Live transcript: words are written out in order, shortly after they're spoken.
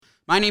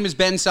My name is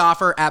Ben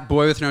Soffer, at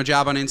Boy With No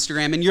Job on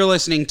Instagram, and you're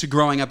listening to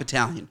Growing Up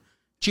Italian.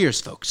 Cheers,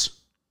 folks.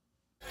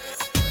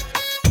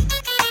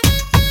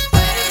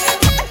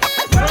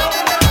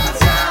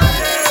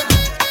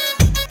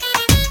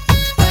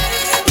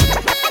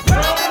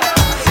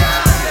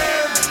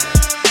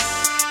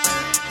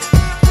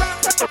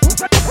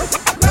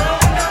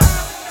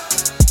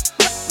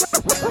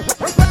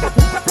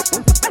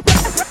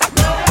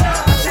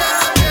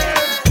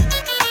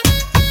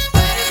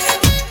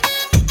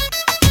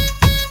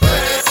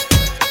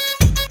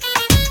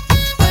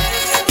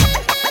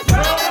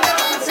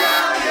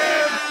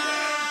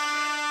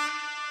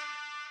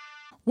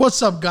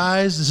 What's up,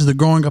 guys? This is the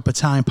Growing Up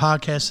Italian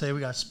podcast. Today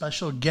we got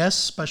special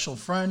guest, special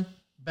friend,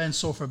 Ben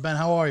Soffer. Ben,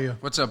 how are you?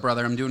 What's up,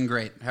 brother? I'm doing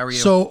great. How are you?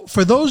 So,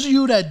 for those of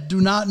you that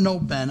do not know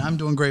Ben, I'm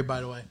doing great,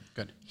 by the way.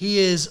 Good. He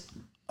is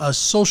a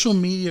social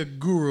media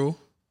guru,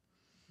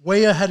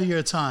 way ahead of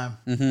your time.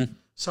 Mm-hmm.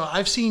 So,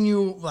 I've seen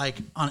you like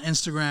on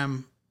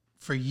Instagram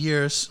for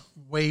years,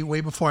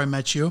 way before I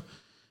met you.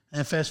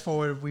 And fast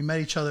forward, we met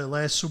each other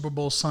last Super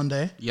Bowl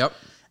Sunday. Yep.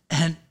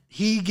 And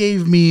he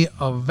gave me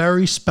a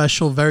very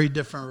special, very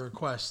different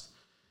request.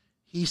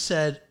 He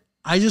said,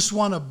 I just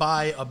want to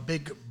buy a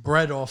big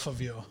bread off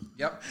of you.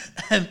 Yep.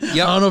 And I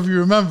don't know if you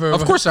remember.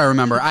 Of course I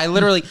remember. I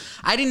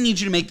didn't need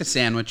you to make the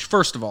sandwich.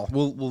 First of all,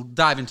 we'll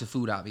dive into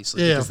food,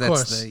 obviously. Yeah, because of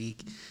course. You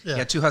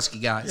got two husky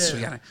guys.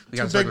 Yeah. We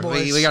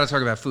gotta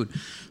talk about food.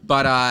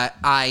 But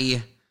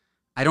I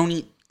don't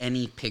eat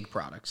any pig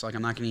products. Like,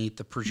 I'm not going to eat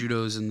the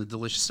prosciuttos and the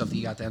delicious stuff that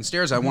you got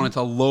downstairs. I wanted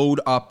to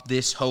load up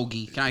this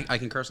hoagie. I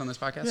can curse on this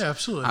podcast? Yeah,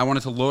 absolutely. I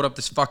wanted to load up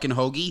this fucking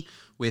hoagie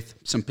with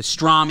some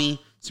pastrami,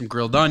 some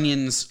grilled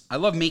onions. I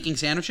love making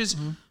sandwiches,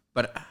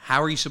 but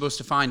how are you supposed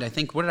to find, I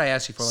think, what did I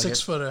ask you for? Like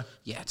 6 footer.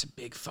 Yeah, it's a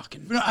big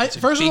fucking,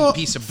 First big of all,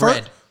 piece of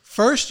bread.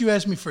 First, you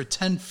asked me for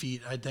 10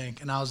 feet, I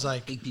think. And I was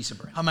like, Big piece of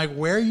bread. I'm like,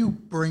 where are you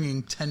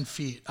bringing 10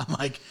 feet? I'm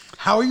like,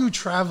 how are you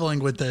traveling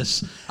with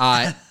this?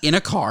 In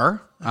a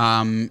car.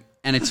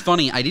 And it's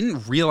funny, I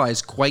didn't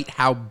realize quite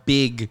how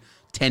big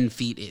 10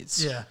 feet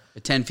is. Yeah.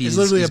 10 feet It's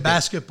literally is a big.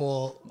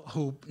 basketball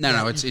hoop.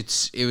 No,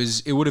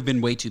 it would have been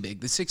way too big.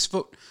 The 6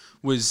 foot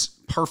was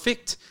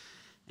perfect.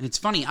 And it's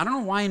funny, I don't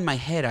know why in my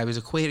head I was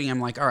equating,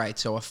 I'm like, all right,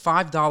 so a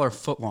 $5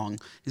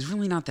 footlong is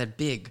really not that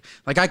big.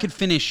 Like, I could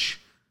finish,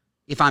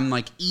 if I'm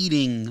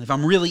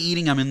really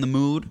eating, I'm in the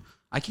mood,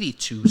 I could eat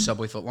 2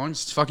 Subway footlongs.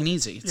 It's fucking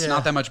easy. It's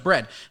not that much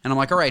bread. And I'm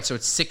like, all right, so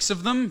it's 6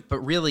 of them, but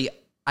really,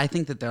 I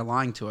think that they're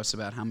lying to us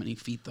about how many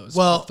feet those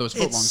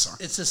footlongs are.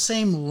 It's the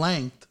same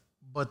length,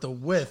 but the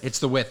width. It's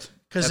the width.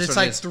 Because it's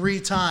like 3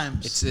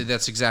 times.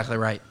 That's exactly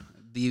right.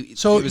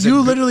 So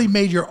you literally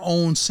made your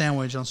own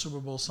sandwich on Super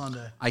Bowl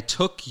Sunday. I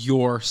took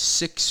your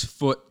 6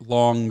 foot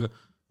long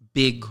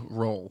big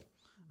roll.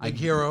 Big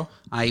hero.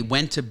 I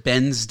went to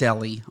Ben's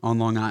Deli on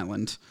Long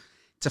Island.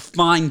 It's a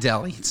fine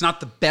deli. It's not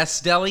the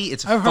best deli.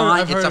 It's a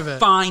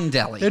fine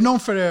deli. They're known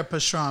for their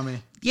pastrami.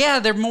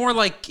 Yeah, they're more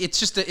like,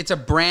 it's a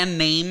brand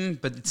name,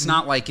 but it's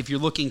not like, if you're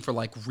looking for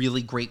like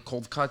really great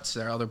cold cuts,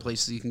 there are other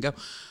places you can go.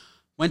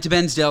 Went to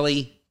Ben's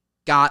Deli,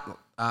 got,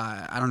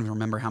 I don't even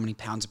remember how many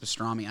pounds of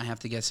pastrami. I have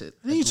to guess it.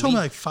 I think you told me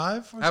like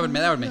 5 or That would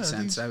something? make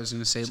sense. I was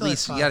going to say, at like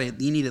least 5.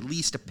 you need at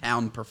least a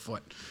pound per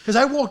foot. Because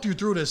I walked you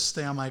through this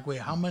thing. I'm like, wait,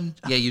 how many?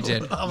 Yeah, you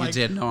did. You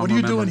did. No, what are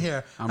you doing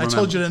here? I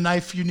told you the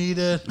knife you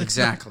needed.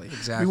 Exactly.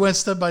 We went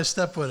step by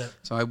step with it.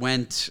 So I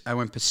went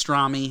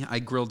pastrami. I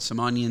grilled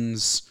some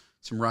onions,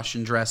 some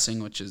Russian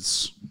dressing, which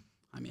is,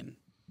 do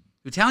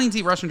Italians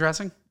eat Russian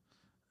dressing?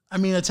 I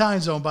mean,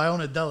 Italians don't, but I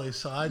own a deli,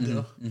 so I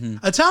do.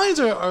 Italians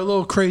are a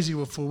little crazy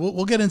with food.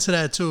 We'll get into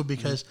that too,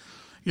 because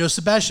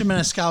Sebastian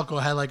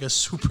Maniscalco had like a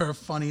super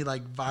funny,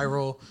 like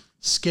viral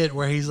skit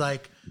where he's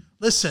like,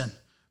 "Listen,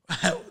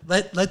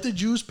 let the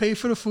Jews pay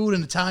for the food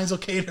and Italians will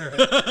cater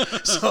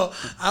it." So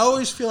I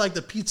always feel like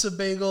the pizza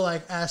bagel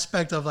like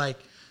aspect of like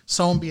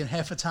someone being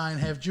half Italian,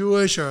 half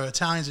Jewish, or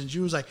Italians and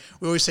Jews. Like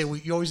we always say,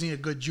 you always need a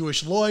good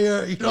Jewish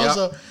lawyer.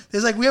 So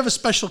there's like we have a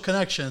special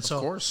connection. So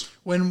of course,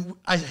 when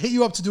I hit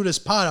you up to do this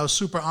pod, I was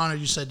super honored.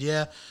 You said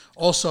yeah.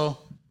 Also,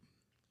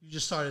 you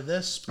just started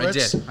this.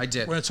 Spritz. I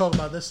did. We're gonna talk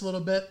about this a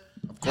little bit.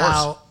 Of course.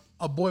 How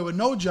a boy with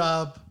no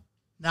job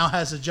now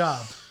has a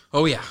job.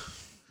 Oh yeah,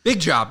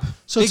 big job.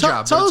 So big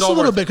job. Tell us a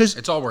little bit, because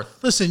it's all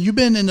worth. Listen, you've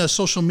been in the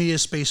social media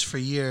space for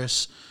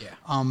years. Yeah.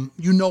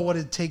 You know what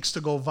it takes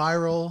to go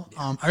viral.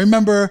 I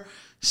remember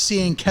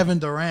seeing Kevin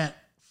Durant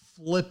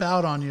flip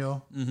out on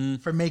you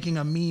for making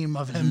a meme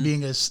of him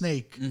being a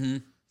snake.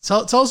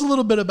 Tell us a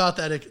little bit about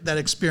that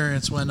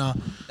experience when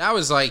that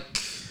was like.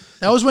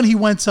 That was when he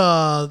went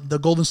to the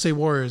Golden State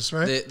Warriors,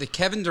 right? The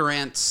Kevin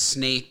Durant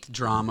snake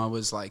drama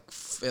was like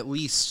at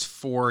least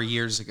 4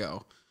 years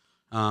ago.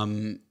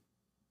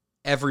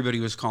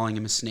 Everybody was calling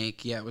him a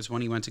snake. Yeah, it was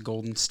when he went to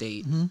Golden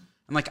State. I'm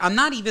like, I'm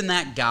not even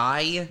that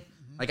guy.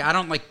 Like, I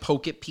don't like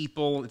poke at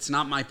people. It's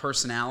not my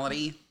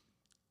personality.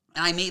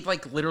 And I made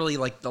like literally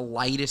like the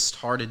lightest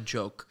hearted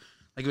joke.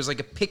 Like it was like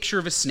a picture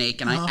of a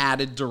snake and I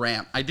added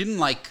Durant. I didn't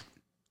like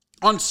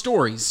on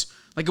stories.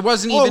 Like it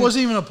wasn't even. Oh, it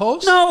wasn't even a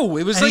post? No,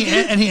 it was and like. He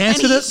answered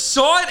and he it?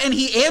 saw it and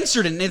he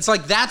answered it. And it's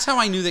like, that's how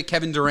I knew that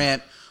Kevin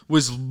Durant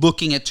was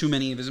looking at too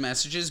many of his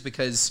messages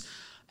because,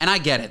 and I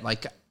get it,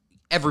 like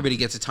everybody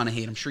gets a ton of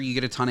hate. I'm sure you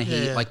get a ton of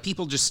hate. Yeah. Like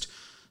people just,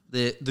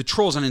 the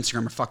trolls on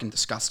Instagram are fucking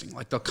disgusting.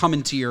 Like they'll come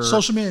into your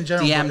social media in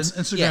general, DMs.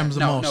 but Instagram's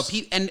the most.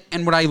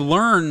 And what I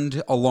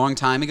learned a long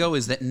time ago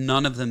is that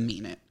none of them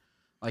mean it.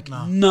 Like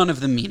none of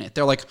them mean it.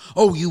 They're like,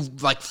 oh, you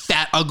like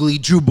fat, ugly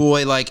Jew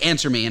boy, like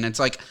answer me. And it's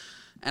like,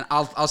 and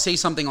I'll say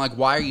something like,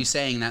 why are you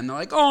saying that? And they're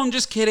like, oh, I'm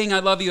just kidding. I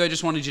love you. I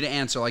just wanted you to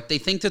answer. Like they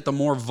think that the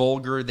more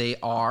vulgar they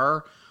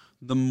are,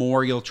 the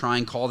more you'll try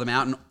and call them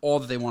out, and all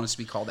that they want is to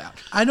be called out.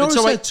 I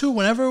noticed that too.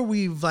 Whenever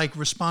we like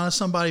respond to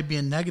somebody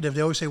being negative, they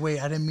always say, "Wait,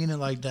 I didn't mean it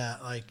like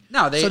that." Like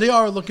no, so they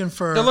are looking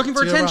for. They're looking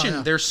for attention. Around,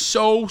 yeah. They're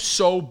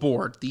so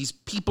bored. These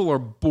people are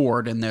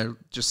bored, and they're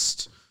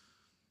just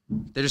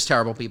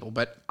terrible people.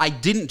 But I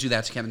didn't do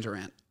that to Kevin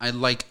Durant. I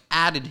like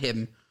added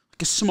him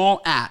like a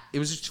small @ It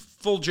was just a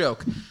full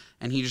joke,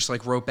 and he just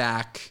like wrote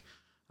back.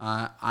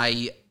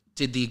 I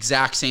did the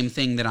exact same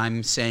thing that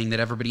I'm saying that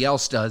everybody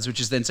else does,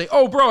 which is then say,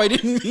 "Oh, bro, I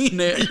didn't mean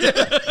it."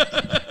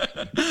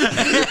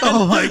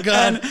 Oh my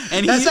god,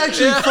 and that's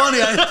actually funny.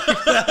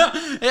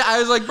 I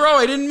was like, "Bro,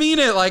 I didn't mean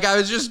it. Like I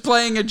was just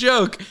playing a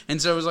joke."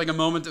 And so it was like a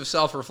moment of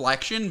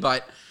self-reflection.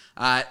 But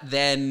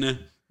then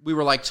we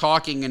were like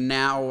talking, and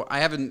now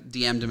I haven't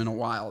DM'd him in a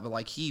while, but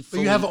like But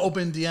you have an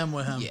open DM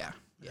with him. Yeah,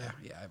 I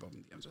have open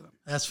DMs with him.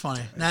 That's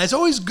funny. Now it's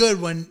always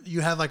good when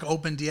you have like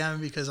open DM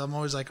because I'm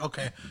always like,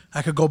 okay,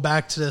 I could go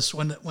back to this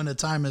when the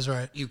time is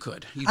right. You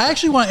could. I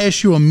actually want to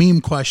ask you a meme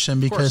question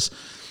because,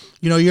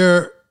 you know,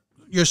 you're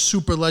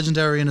super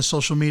legendary in the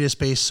social media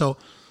space. So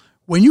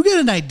when you get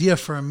an idea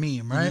for a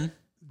meme, right?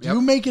 Mm-hmm. Do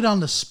you make it on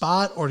the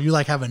spot or do you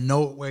like have a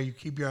note where you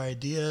keep your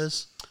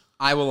ideas?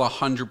 I will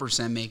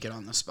 100% make it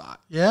on the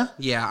spot. Yeah?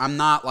 Yeah, I'm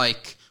not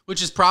like,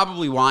 which is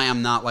probably why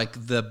I'm not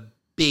like the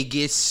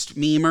biggest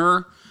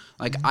memer.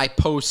 Like I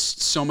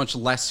post so much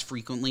less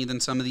frequently than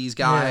some of these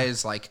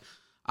guys. Yeah. Like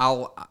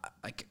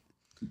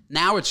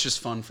now it's just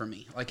fun for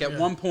me. Like at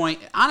one point,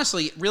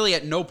 honestly, really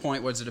at no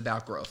point was it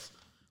about growth.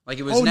 Like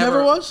it was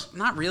never was?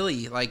 Not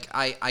really. Like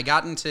I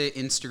got into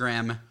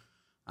Instagram.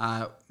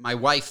 My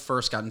wife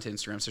first got into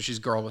Instagram, so she's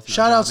Girl with No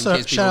Job.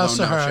 Shout out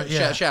to her.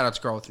 Yeah. Shout out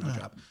to Girl with No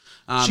Job.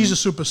 She's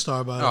a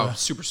superstar, by the way. Oh,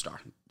 superstar.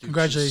 Dude,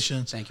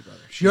 congratulations. Thank you, brother.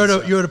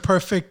 You're the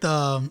perfect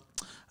soccer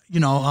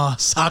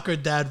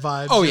dad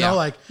vibes. Oh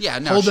yeah,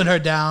 holding her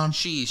down.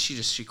 She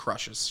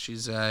crushes.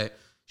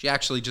 She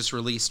actually just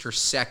released her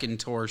second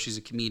tour. She's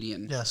a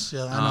comedian. Yes,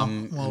 yeah, I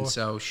know. And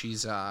so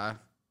she's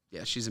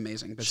she's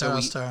amazing. But shout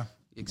out to her.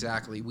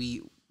 Exactly.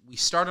 We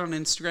started on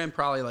Instagram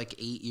probably like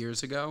 8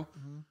 years ago,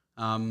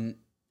 and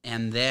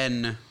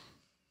then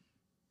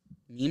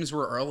memes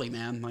were early,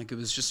 man. Like it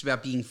was just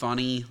about being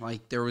funny.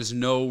 Like there was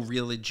no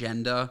real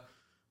agenda.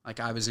 Like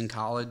I was in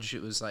college.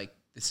 It was like,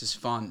 this is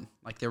fun.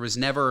 Like there was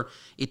never,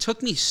 it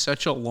took me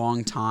such a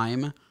long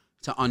time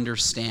to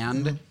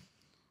understand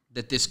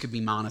that this could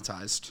be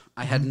monetized.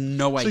 I had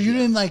no idea. So you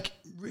didn't like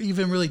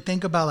even really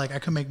think about like I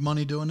could make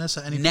money doing this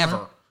at any point?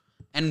 Never.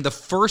 And the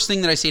first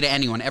thing that I say to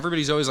anyone,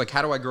 everybody's always like,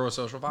 how do I grow a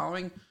social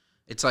following?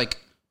 It's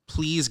like,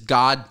 please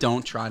God,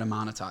 don't try to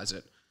monetize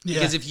it. Yeah.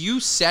 Because if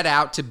you set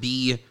out to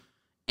be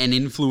an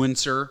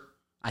influencer,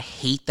 I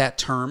hate that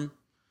term.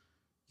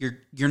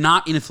 You're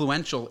not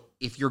influential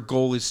if your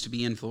goal is to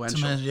be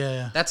influential.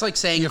 That's like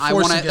saying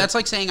that's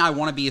like saying I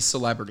want to be a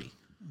celebrity.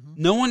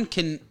 No one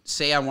can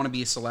say I want to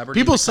be a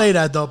celebrity. People say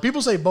that though.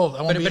 People say both.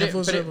 I want to be an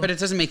influencer. But it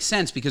doesn't make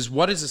sense because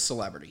what is a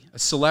celebrity? A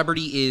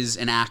celebrity is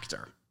an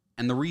actor.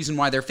 And the reason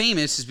why they're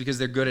famous is because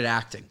they're good at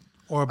acting.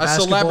 Or a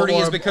celebrity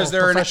is because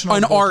they're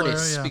an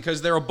artist,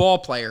 because they're a ball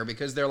player,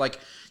 because they're like,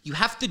 you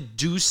have to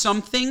do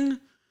something,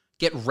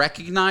 get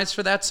recognized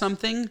for that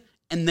something,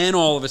 and then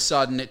all of a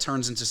sudden it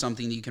turns into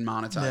something that you can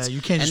monetize. Yeah,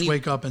 you can't just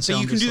wake up and say, so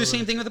you can do the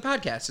same thing with the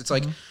podcast. It's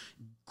like,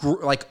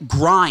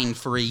 grind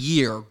for a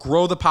year,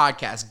 grow the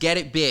podcast, get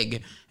it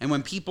big. And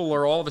when people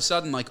are all of a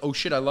sudden like, oh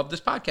shit, I love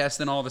this podcast,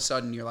 then all of a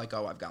sudden you're like,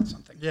 oh, I've got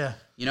something. Yeah.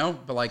 You know,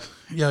 but like,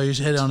 yeah, you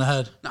just hit it on the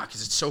head. Nah,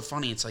 because it's so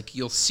funny. It's like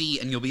you'll see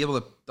and you'll be able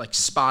to like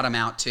spot them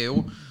out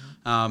too.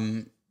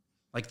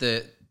 Like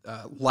the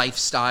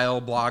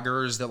lifestyle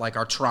bloggers that like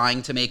are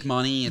trying to make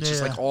money. It's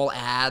just like all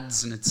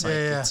ads, and it's like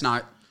it's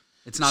not.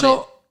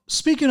 So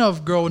speaking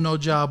of girl with no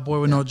job, boy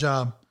with no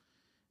job.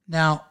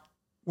 Now,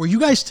 were you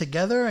guys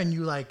together and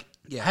you like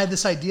had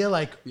this idea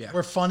like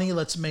we're funny,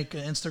 let's make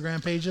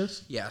Instagram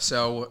pages? Yeah.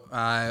 So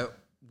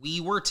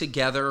we were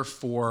together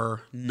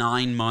for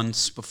 9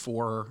 months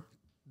before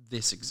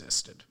this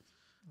existed.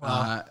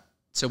 Wow.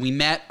 So we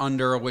met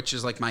under, which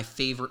is like my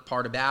favorite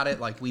part about it.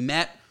 Like we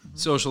met,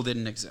 social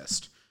didn't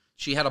exist.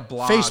 She had a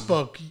blog.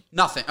 Facebook.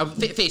 Nothing.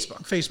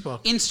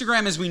 Facebook.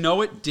 Instagram as we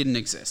know it didn't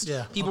exist.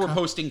 Yeah. People were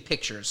posting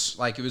pictures.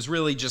 Like it was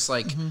really just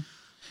like.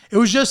 It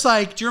was just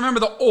like. Do you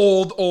remember the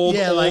old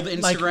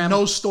Instagram? Like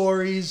no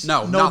stories.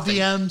 No nothing,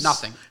 DMs.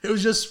 Nothing. It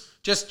was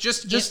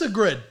just the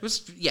grid. It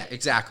was,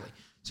 exactly.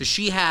 So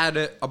she had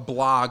a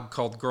blog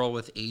called Girl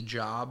with a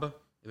Job.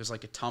 It was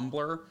like a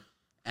Tumblr.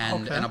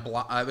 And a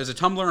blog. It was a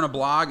Tumblr and a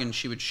blog, and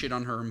she would shit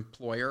on her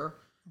employer.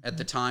 At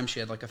the time, she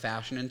had like a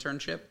fashion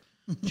internship.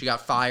 She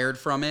got fired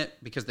from it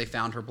because they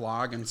found her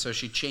blog, and so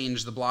she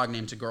changed the blog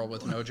name to Girl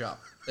with No Job.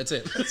 That's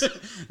it.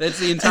 That's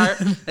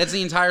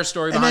the entire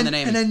story behind the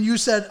name. And then you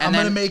said, I'm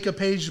going to make a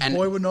page,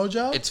 Boy with No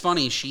Job? It's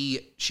funny.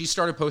 She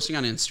started posting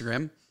on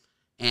Instagram,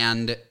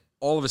 and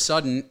all of a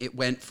sudden, it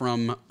went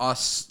from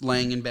us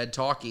laying in bed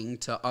talking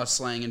to us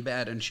laying in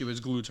bed, and she was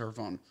glued to her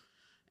phone.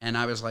 And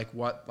I was like,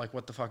 what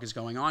the fuck is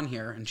going on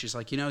here? And she's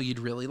like, you'd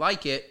really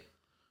like it.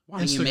 Why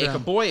don't you make a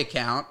boy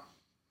account?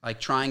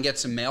 Like, try and get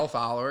some male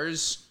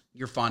followers.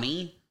 You're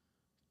funny.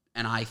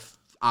 And I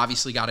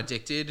obviously got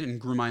addicted and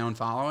grew my own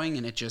following,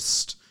 and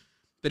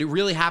but it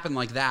really happened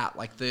like that.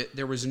 Like,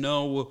 there was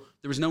no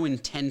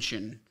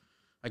intention.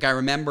 Like, I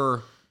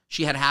remember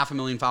she had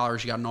 500,000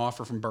 followers. She got an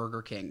offer from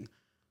Burger King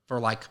for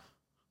like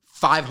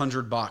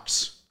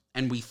 $500.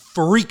 And we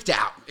freaked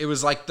out. It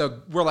was like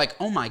we're like,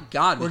 oh my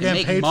God, we can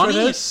make money. For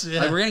this?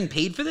 Yeah. Like, we're getting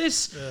paid for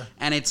this. Yeah.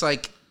 And it's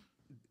like,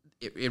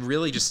 it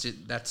really just,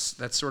 that's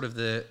sort of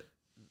the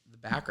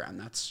background.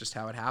 That's just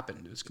how it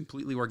happened. It was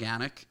completely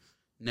organic.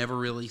 Never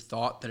really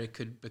thought that it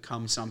could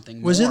become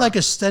something was more.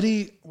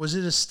 Was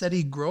it a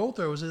steady growth,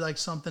 or was it like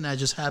something that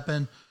just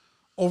happened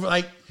over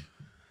like,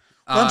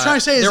 what I'm trying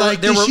to say is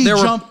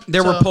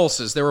there were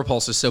pulses. There were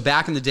pulses. So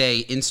back in the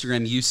day,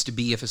 Instagram used to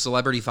be, if a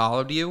celebrity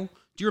followed you,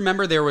 do you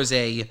remember there was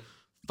a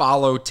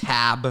follow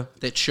tab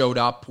that showed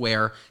up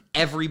where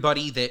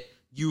everybody that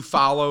you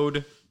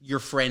followed, your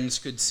friends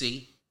could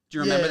see? Do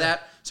you remember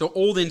that? So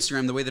old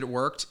Instagram, the way that it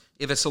worked,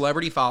 if a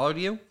celebrity followed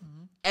you,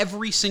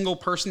 every single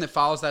person that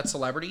follows that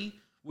celebrity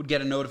would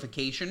get a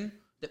notification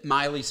that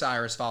Miley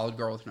Cyrus followed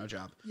Girl with No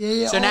Job.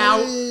 Yeah. So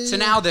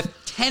now the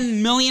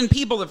 10 million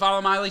people that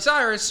follow Miley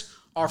Cyrus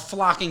are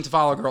flocking to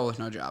follow Girl with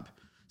No Job.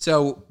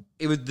 So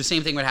it was the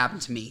same thing would happen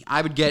to me.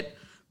 I would get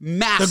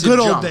massive The good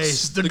jumps. old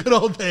days. The good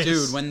old days.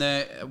 Dude, when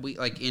we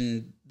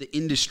in the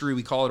industry,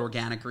 we call it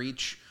organic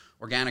reach.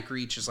 Organic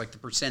reach is like the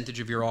percentage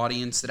of your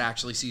audience that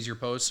actually sees your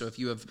post. So if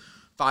you have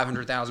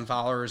 500,000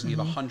 followers and you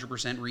have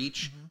 100%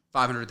 reach,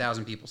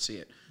 500,000 people see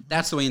it.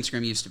 That's the way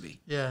Instagram used to be.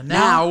 Yeah.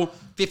 Now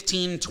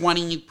 15,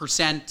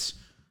 20%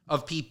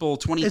 of people,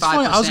 25%. It's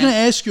funny. I was going to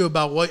ask you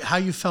about how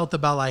you felt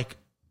about like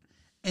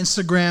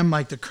Instagram,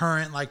 like the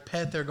current like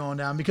path they're going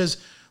down,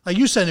 because like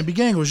you said in the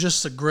beginning, it was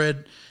just a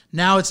grid.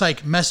 Now it's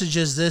like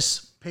messages,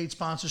 this, paid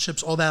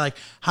sponsorships, all that. Like,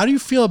 how do you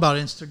feel about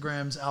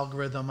Instagram's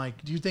algorithm?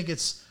 Like, do you think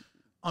it's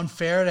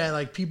unfair that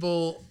like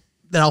people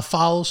that'll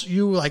follow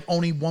you, like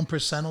only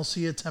 1% will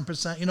see it,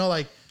 10%? You know,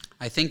 like.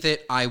 I think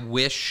that I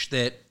wish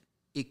that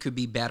it could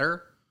be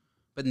better,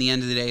 but in the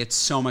end of the day, it's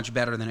so much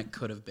better than it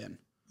could have been.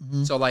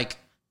 Mm-hmm. So like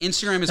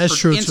Instagram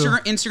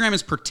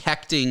is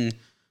protecting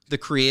the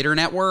creator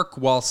network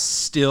while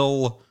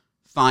still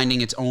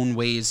finding its own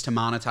ways to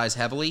monetize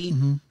heavily,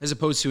 as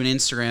opposed to a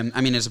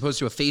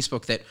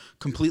Facebook that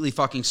completely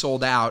fucking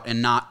sold out,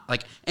 and not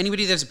like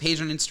anybody that has a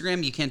page on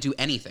Instagram, you can't do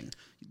anything.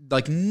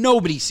 Like,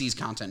 nobody sees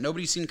content.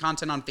 Nobody's seen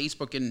content on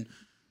Facebook in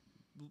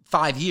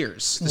 5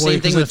 years. The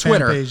same thing with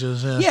Twitter.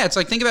 Pages, yeah, it's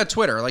like, think about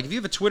Twitter. Like, if you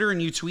have a Twitter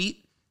and you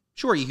tweet,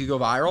 sure, you could go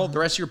viral. The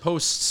rest of your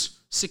posts,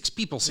 6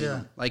 people see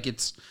them. Like,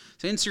 so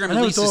Instagram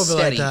at least is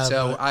steady. Like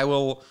that, I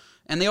will,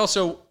 and they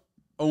also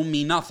owe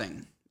me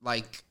nothing.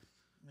 Like,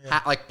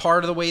 like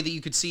part of the way that you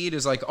could see it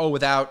is like, oh,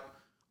 without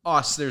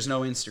us, there's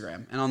no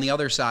Instagram. And on the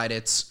other side,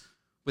 it's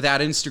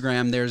without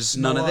Instagram, there's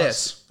none of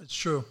this. It's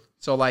true.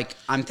 So like,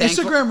 I'm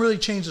thankful. Instagram really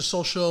changed the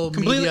social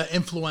media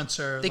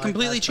influencer. They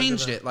completely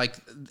changed it. Like,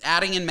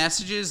 adding in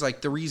messages, like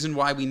the reason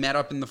why we met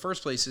up in the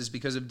first place is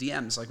because of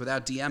DMs. Like,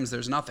 without DMs,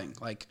 there's nothing.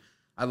 Like,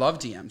 I love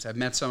DMs. I've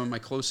met some of my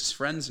closest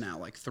friends now,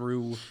 like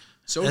through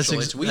social.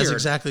 It's weird. That's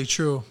exactly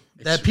true.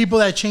 That people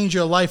that change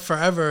your life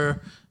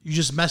forever, you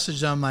just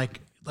message them like,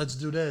 let's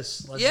do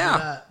this. Let's do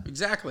that.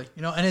 Exactly.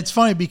 You know, and it's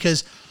funny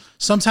because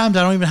sometimes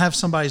I don't even have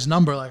somebody's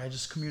number. Like, I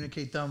just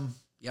communicate them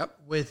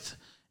with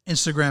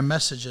Instagram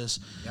messages.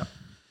 Yep.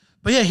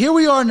 But yeah, here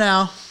we are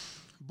now.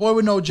 Boy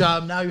with no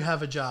job. Now you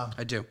have a job.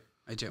 I do.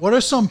 What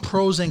are some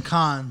pros and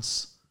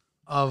cons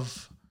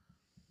of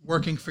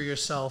working for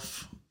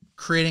yourself,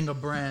 creating a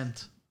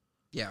brand?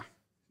 Yeah.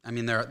 I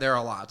mean, there are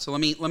a lot. So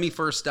let me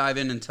first dive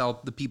in and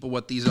tell the people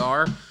what these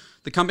are.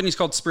 The company's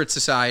called Spritz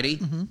Society.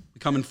 We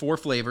come in 4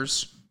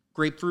 flavors: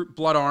 grapefruit,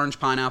 blood orange,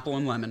 pineapple,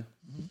 and lemon.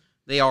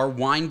 They are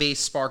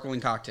wine-based sparkling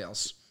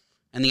cocktails.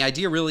 And the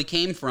idea really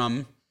came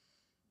from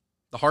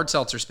the hard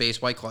seltzer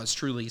space, White Claws,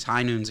 Trulies,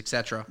 High Noons,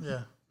 etc.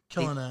 Yeah,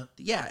 killing that.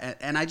 Yeah,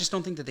 and I just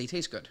don't think that they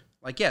taste good.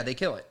 Like, yeah, they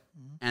kill it.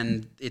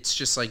 And it's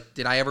just like,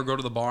 did I ever go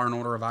to the bar and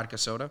order a vodka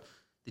soda?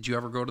 Did you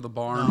ever go to the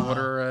bar and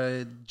order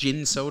a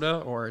gin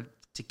soda or a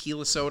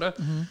tequila soda?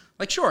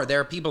 Like, sure,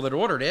 there are people that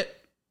ordered it.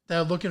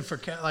 They're looking for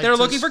calories.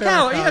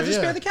 Yeah, to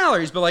spare the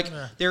calories. But like,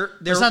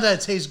 it's not that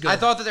it tastes good. I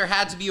thought that there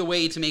had to be a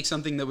way to make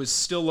something that was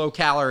still low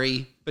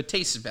calorie but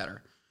tasted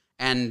better.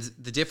 And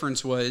the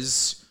difference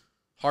was,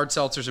 hard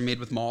seltzers are made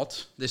with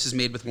malt. This is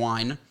made with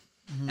wine.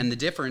 And the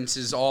difference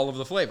is all of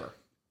the flavor.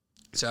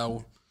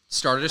 So,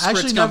 started a Spritz company. I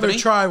actually never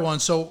tried one.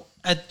 So,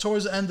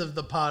 towards the end of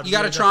the pod, you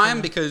got to try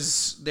them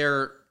because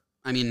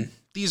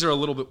these are a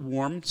little bit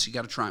warm, so you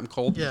got to try them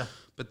cold. Yeah.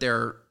 But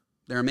they're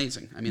They're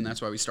amazing. I mean,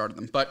 that's why we started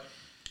them. But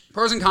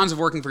pros and cons of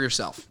working for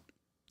yourself.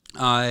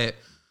 The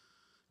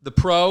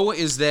pro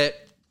is that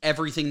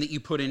everything that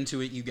you put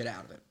into it, you get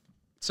out of it.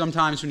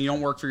 Sometimes when you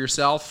don't work for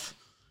yourself,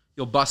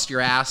 you'll bust your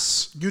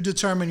ass. You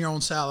determine your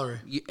own salary.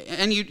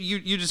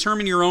 You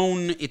determine your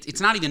own, it's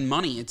not even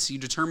money. It's you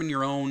determine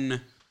your own,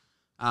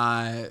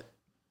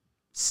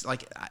 is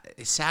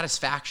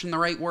satisfaction the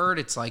right word?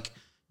 It's like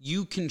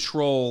you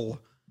control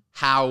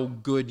how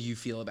good you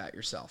feel about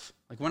yourself.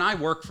 Like when I've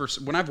worked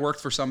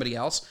for somebody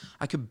else,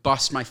 I could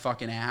bust my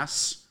fucking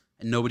ass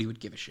and nobody would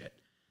give a shit.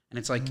 And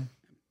it's like,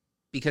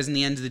 because in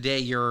the end of the day,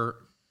 you're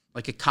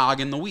like a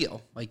cog in the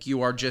wheel. Like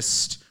you are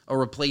just a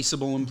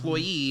replaceable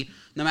employee,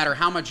 no matter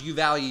how much you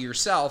value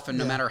yourself and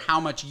no matter how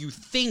much you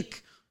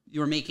think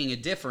you're making a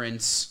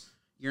difference,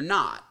 you're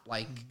not.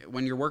 Like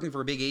when you're working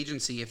for a big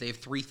agency, if they have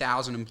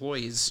 3,000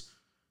 employees,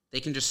 they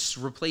can just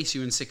replace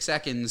you in 6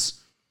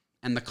 seconds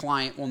and the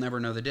client will never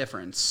know the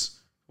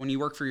difference. When you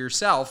work for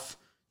yourself,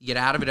 you get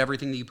out of it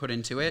everything that you put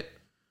into it.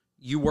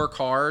 You work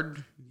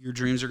hard. Your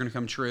dreams are going to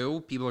come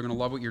true. People are going to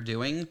love what you're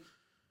doing.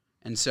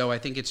 And so I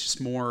think it's just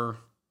more,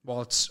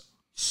 well, it's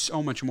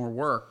so much more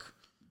work.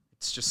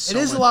 It's just so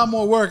it is a lot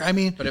more work. I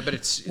mean, but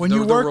it's when the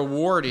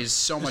reward is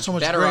so much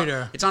better.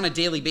 Greater. It's on a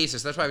daily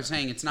basis. That's why I was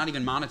saying it's not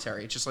even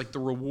monetary. It's just like the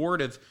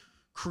reward of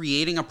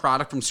creating a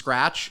product from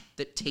scratch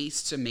that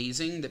tastes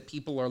amazing, that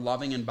people are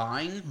loving and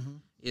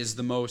buying, is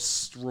the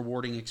most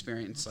rewarding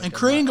experience. Like, and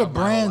creating a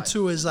brand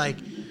too is like,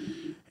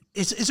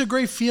 it's a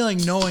great feeling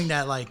knowing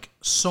that like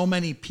so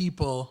many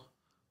people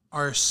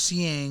are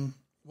seeing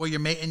what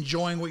you're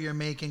enjoying what you're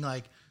making,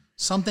 like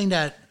something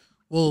that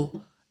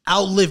will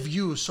outlive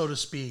you, so to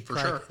speak. For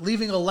like, sure.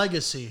 Leaving a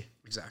legacy.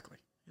 Exactly.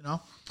 You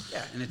know?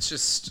 Yeah, and it's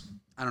just,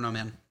 I don't know,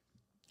 man.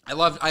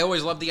 I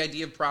always loved the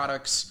idea of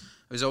products.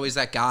 I was always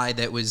that guy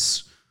that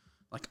was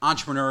like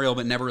entrepreneurial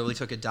but never really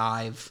took a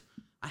dive.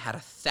 I had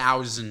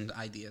 1,000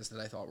 ideas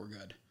that I thought were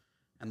good.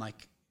 And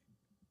like,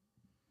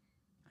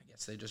 I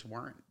guess they just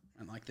weren't.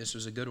 And like, this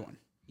was a good one.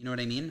 You know what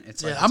I mean?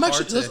 It's like, I'm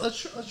actually,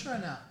 let's try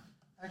now.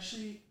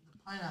 Actually, the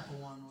pineapple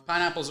one.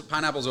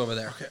 Pineapple's over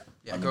there. Okay.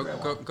 Yeah,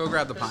 go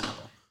grab the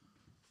pineapple.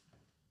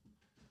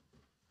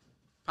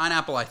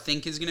 Pineapple, I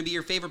think, is going to be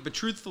your favorite, but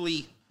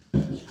truthfully,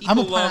 I'm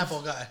a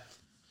pineapple guy.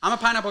 I'm a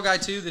pineapple guy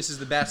too. This is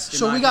the best.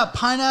 So we got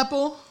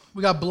pineapple,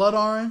 we got blood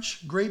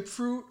orange,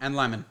 grapefruit, and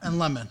lemon.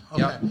 Okay,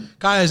 Yep.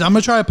 Guys, I'm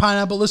gonna try a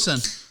pineapple. Listen,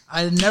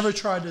 I never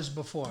tried this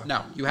before.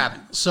 No, you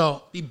haven't.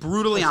 So be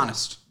brutally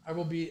honest. I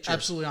will be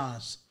absolutely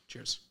honest.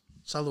 Cheers.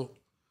 Salud.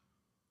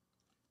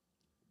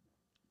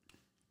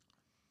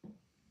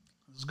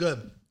 It's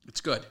good.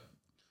 It's good.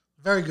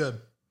 Very good.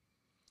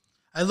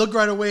 I look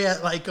right away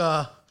at like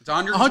it's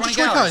 120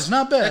 calories.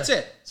 Not bad. That's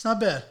it. It's not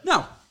bad.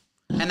 No.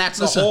 And that's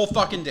the whole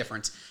fucking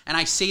difference. And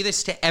I say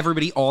this to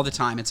everybody all the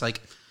time. It's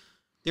like,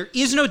 there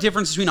is no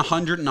difference between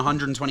 100 and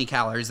 120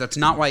 calories. That's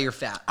not why you're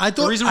fat. I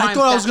thought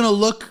I was going to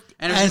look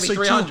and it's going to be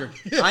 300.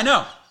 I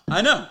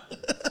know.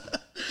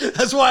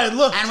 That's why I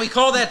looked. And we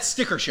call that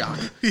sticker shock.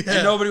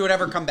 And nobody would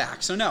ever come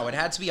back. So no, it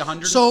had to be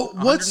 100. So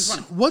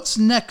 120. what's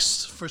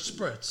next for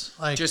Spritz?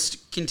 Like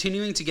just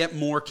continuing to get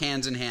more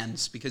cans in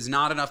hands because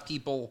not enough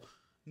people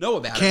know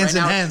about cans it. Cans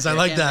in hands. I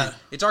like that.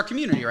 It's our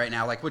community right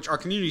now. Like, which our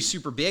community is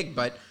super big,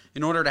 but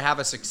in order to have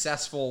a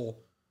successful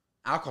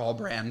alcohol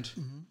brand,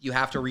 you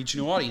have to reach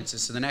new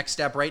audiences. So the next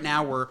step right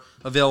now, we're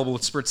available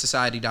at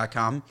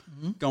spritzsociety.com.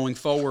 Going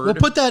forward, we'll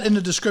put that in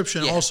the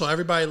description. Also,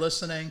 everybody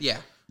listening. Yeah.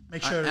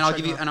 Make sure.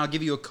 I'll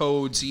give you a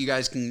code so you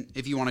guys can,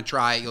 if you want to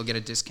try it, you'll get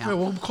a discount.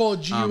 Wait, we'll call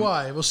it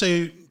GUI. We'll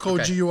say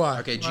code GUI.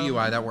 Okay,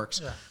 GUI, that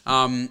works.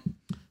 Yeah.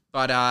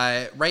 But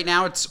right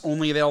now it's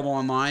only available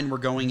online. We're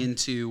going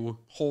into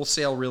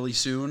wholesale really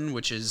soon,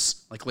 which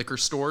is like liquor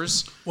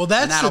stores. Well,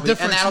 that's the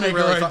difference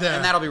right there.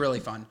 And that'll be really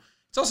fun.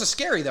 It's also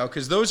scary though,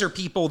 because those are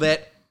people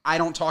that I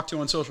don't talk to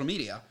on social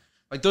media.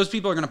 Like those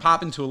people are going to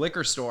pop into a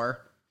liquor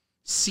store,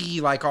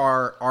 see like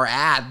our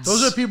ads.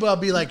 Those are people that'll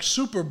be like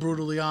super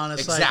brutally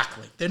honest.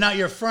 Exactly. Like, they're not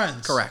your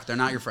friends. Correct. They're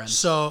not your friends.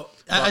 So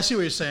I see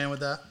what you're saying with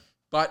that.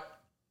 But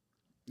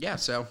yeah,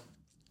 so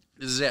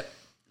this is it.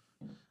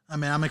 I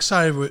mean, I'm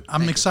excited.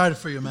 I'm excited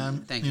for you,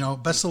 man. Thank you.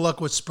 Best of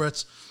luck with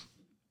Spritz.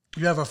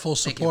 You have our full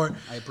support.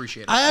 I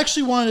appreciate it. I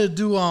actually wanted to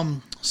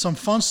do some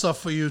fun stuff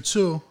for you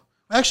too.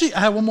 Actually, I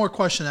have one more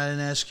question I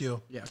didn't ask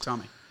you. Yeah, tell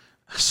me.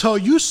 So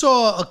you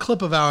saw a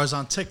clip of ours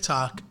on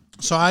TikTok.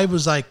 So I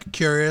was like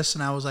curious,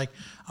 and I was like,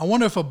 I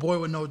wonder if a boy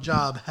with no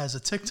job has a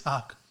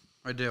TikTok.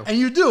 I do. And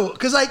you do,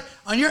 because like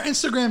on your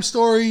Instagram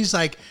stories,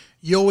 like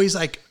you always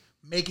like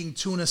making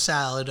tuna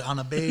salad on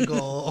a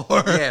bagel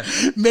or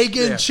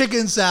making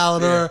chicken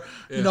salad or,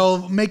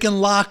 making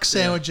lox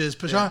sandwiches.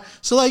 Yeah.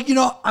 So like,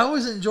 I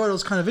always enjoy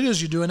those kind of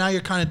videos you do. And now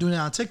you're kind of doing it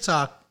on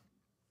TikTok.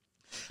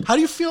 How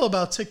do you feel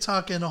about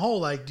TikTok in a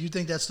whole? Like, do you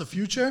think that's the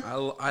future?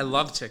 I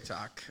love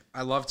TikTok.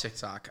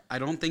 I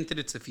don't think that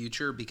it's the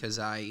future because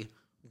I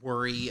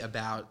worry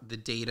about the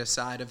data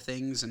side of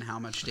things and how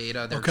much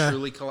data they're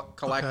truly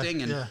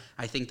collecting. And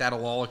I think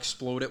that'll all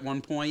explode at one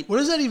point. What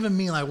does that even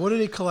mean? Like, what are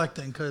they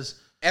collecting? Because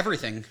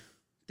everything.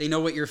 They know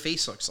what your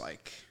face looks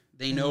like.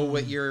 They know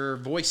what your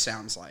voice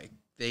sounds like.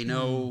 They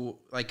know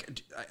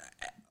like.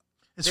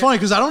 It's funny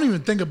because I don't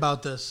even think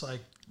about this.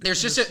 Like,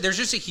 there's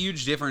just a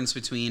huge difference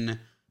between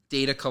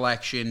data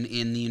collection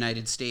in the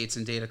United States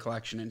and data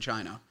collection in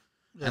China,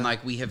 and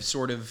like we have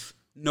sort of.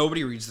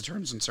 Nobody reads the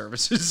terms and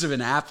services of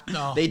an app.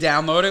 No. They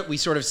download it. We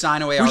sort of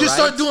sign away. We just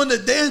start doing the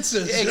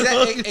dances.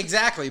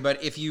 Exactly.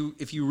 But if you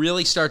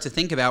really start to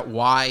think about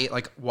why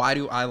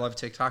do I love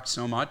TikTok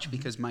so much?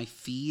 Because my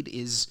feed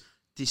is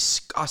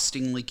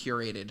disgustingly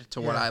curated to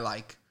what I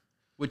like,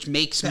 which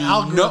makes me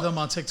algorithm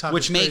on TikTok.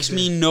 Which makes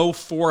me know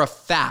for a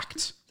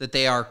fact that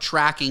they are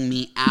tracking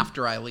me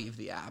after I leave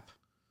the app.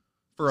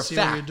 For a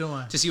fact, what you're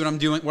doing. To see what I'm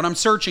doing, what I'm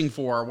searching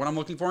for, what I'm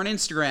looking for on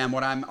Instagram,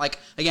 what I'm like.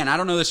 Again, I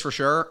don't know this for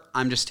sure.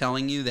 I'm just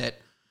telling you that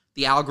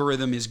the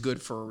algorithm is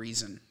good for a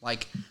reason.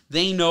 Like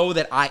they know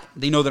that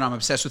I'm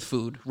obsessed with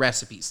food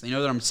recipes. They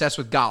know that I'm obsessed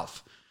with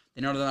golf.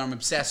 They know that I'm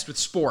obsessed with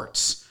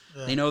sports.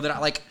 Yeah. They know that I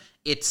like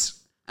it's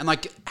and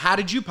like. How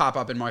did you pop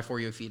up in my For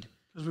You feed?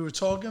 Because we were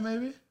talking,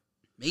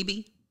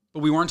 maybe, but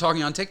we weren't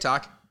talking on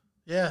TikTok.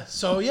 Yeah.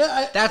 So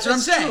that's what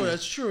I'm saying.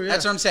 That's true. Yeah.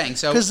 That's what I'm saying.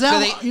 So because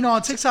now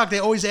on TikTok they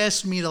always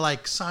ask me to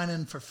like sign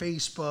in for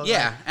Facebook.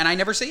 Yeah, and I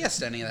never say yes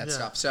to any of that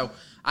stuff. So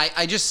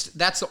I just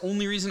that's the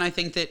only reason I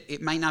think that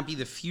it might not be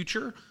the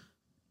future,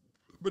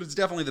 but it's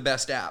definitely the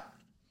best app.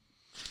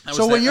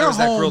 When you're home,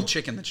 that grilled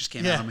chicken that just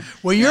came out of me.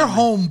 When you're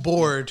home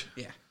bored,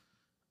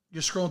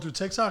 you're scrolling through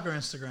TikTok or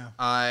Instagram.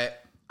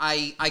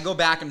 I go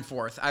back and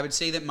forth. I would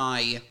say that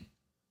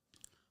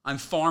I'm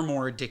far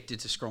more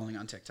addicted to scrolling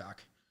on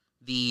TikTok.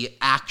 The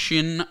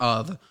action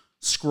of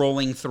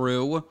scrolling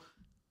through,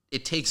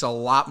 it takes a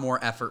lot more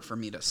effort for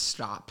me to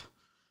stop.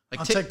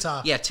 Like on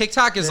TikTok. Yeah,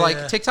 TikTok is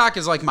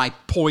like my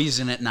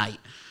poison at night.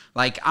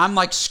 Like I'm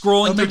like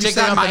scrolling through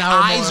TikTok, my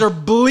eyes are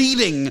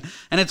bleeding,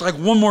 and it's like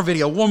one more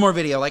video.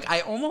 Like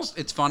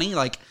it's funny,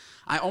 like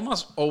I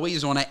almost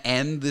always want to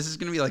end. This is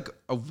gonna be like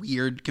a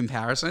weird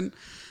comparison.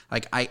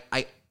 Like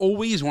I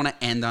always want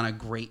to end on a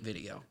great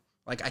video.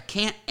 Like I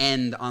can't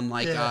end on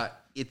like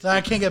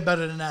I can't get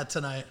better than that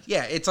tonight.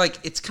 Yeah,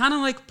 it's kind of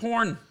like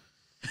porn.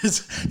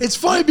 It's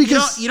funny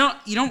because you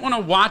don't want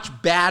to watch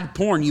bad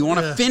porn. You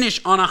want to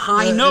finish on a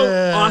high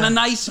note on a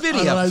nice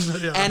video.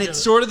 And it's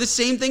sort of the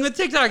same thing with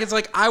TikTok. It's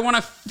like I want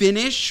to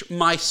finish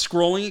my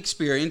scrolling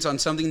experience on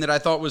something that I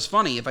thought was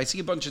funny. If I see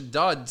a bunch of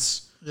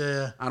duds,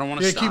 I don't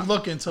want to stop. Keep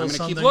looking until I'm going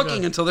to keep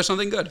looking until there's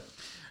something good.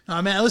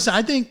 No, man, listen,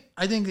 I think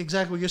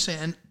exactly what you're saying.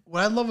 And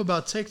what I love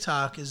about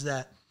TikTok is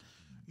that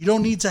you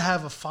don't need to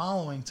have a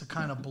following to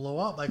kind of blow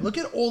up. Like, look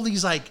at all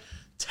these like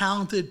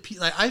talented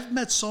people. Like, I've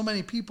met so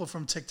many people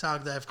from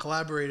TikTok that I've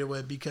collaborated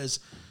with because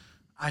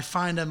I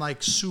find them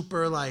like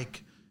super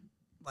like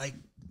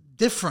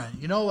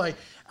different. You know, like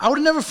I would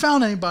have never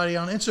found anybody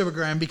on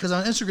Instagram because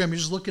on Instagram you're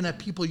just looking at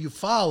people you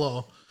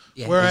follow.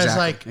 Yeah, whereas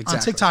on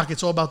TikTok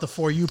it's all about the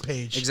For You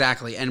page.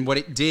 Exactly. And what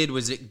it did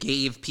was it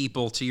gave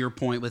people, to your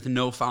point, with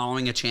no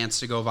following a chance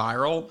to go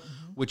viral.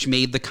 Which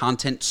made the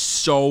content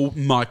so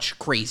much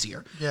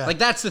crazier. Yeah. Like,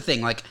 that's the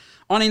thing. Like,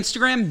 on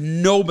Instagram,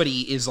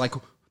 nobody is like...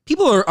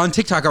 People on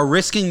TikTok are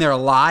risking their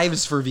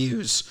lives for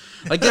views.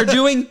 Like, they're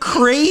doing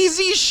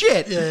crazy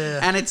shit. Yeah.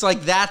 And it's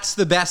like, that's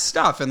the best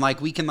stuff. And,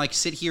 like, we can, like,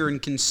 sit here and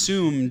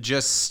consume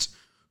just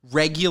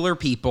regular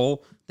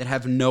people that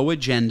have no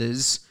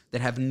agendas,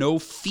 that have no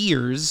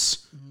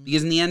fears.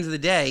 Because in the end of the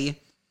day,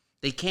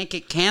 they can't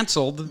get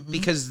canceled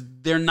because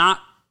they're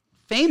not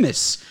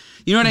famous.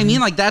 You know what I mean?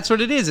 Like, that's what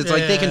it is. It's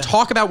like they can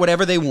talk about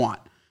whatever they want.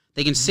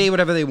 They can say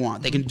whatever they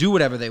want. They can do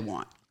whatever they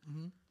want.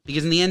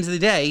 Because in the end of the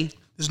day...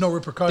 There's no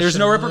repercussions. There's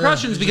no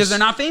repercussions because they're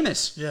not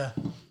famous. Yeah.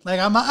 Like,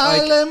 I'm an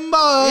island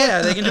boy.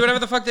 Yeah, they can do whatever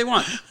the fuck they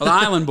want. Well,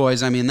 the Island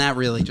Boys, I mean, that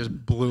really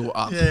just blew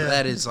up. Yeah.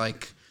 That is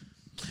like...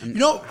 You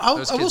know, I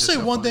will say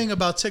one thing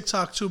about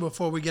TikTok, too,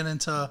 before we get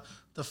into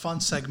the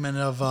fun segment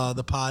of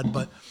the pod.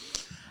 But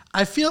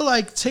I feel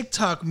like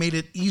TikTok made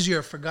it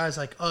easier for guys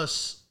like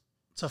us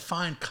to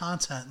find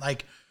content.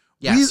 Like...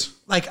 Yes.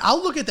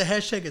 I'll look at the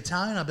hashtag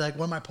Italian. I'll be like,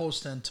 what am I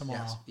posting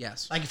tomorrow?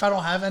 Yes. Like, if I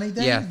don't have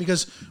anything,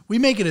 because we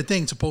make it a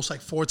thing to post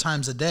like 4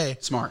 times a day.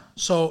 Smart.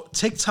 So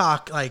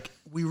TikTok, like,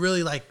 we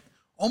really like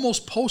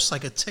almost post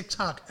like a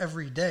TikTok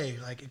every day.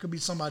 Like, it could be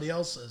somebody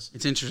else's.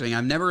 It's interesting.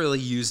 I've never really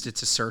used it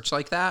to search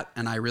like that,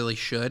 and I really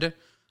should.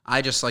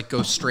 I just like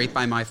go straight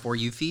by my For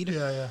You feed.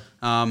 Yeah.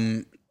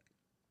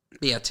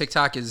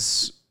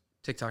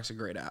 TikTok's a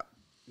great app.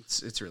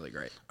 It's really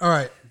great. All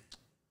right.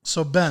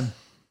 So Ben.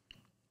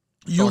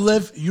 You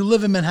live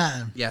in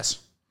Manhattan. Yes.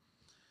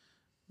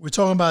 We're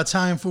talking about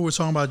Italian food. We're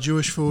talking about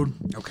Jewish food.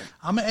 Okay.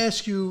 I'm going to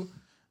ask you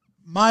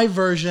my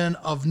version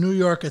of New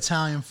York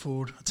Italian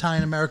food,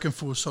 Italian-American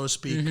food, so to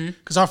speak,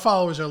 because our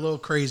followers are a little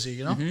crazy,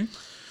 you know?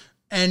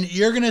 And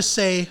you're going to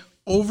say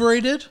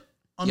overrated,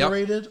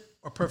 underrated,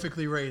 or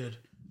perfectly rated.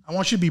 I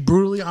want you to be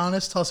brutally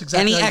honest. Tell us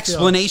exactly Any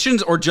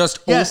explanations or just...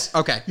 Yes.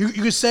 Okay. You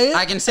can say it.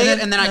 I can say it,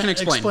 and then I can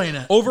explain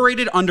it.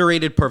 Overrated,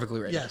 underrated, perfectly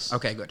rated. Yes.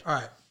 Okay, good. All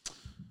right.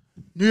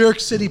 New York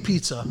City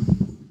pizza.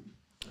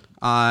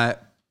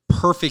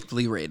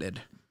 Perfectly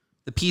rated.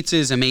 The pizza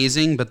is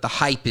amazing, but the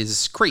hype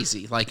is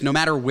crazy. Like, no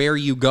matter where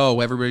you go,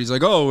 everybody's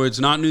like, oh, it's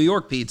not New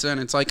York pizza. And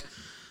it's like,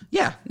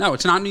 Yeah, no,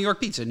 it's not New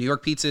York pizza. New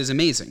York pizza is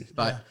amazing,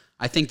 but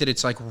I think that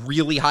it's like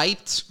really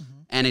hyped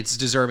and it's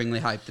deservingly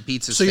hyped. The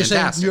pizza's So you're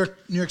fantastic. saying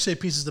New York State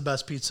pizza is the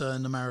best pizza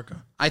in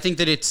America? I think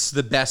that it's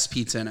the best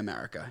pizza in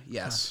America.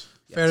 Yes.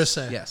 Fair to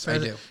say. Yes, Fair I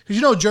to- do. Because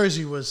you know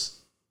Jersey was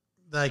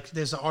like,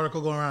 there's an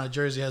article going around that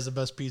Jersey has the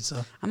best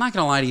pizza. I'm not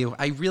gonna lie to you.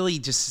 I really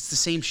just it's the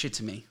same shit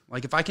to me.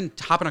 Like if I can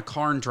hop in a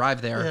car and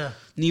drive there, Yeah.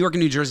 New York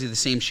and New Jersey are the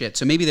same shit.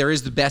 So maybe there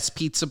is the best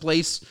pizza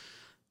place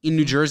in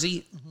New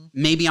Jersey.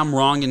 Maybe I'm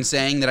wrong in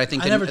saying that. I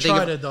think I that, never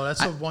tried it though.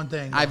 That's the one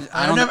thing.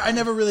 I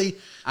never really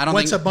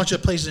went to a bunch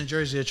of places in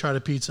Jersey to try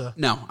the pizza.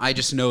 No, I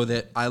just know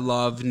that I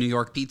love New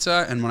York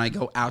pizza, and when I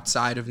go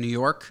outside of New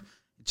York,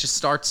 it just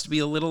starts to be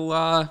a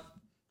little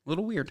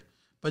weird.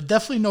 But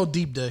definitely no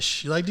deep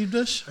dish. You like deep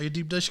dish? Are you a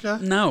deep dish guy?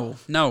 No.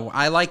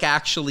 I like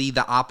actually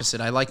the opposite.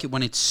 I like it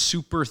when it's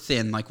super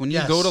thin. Like when you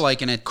go to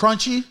like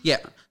crunchy. yeah,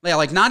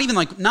 like not even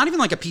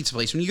like a pizza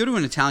place. When you go to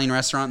an Italian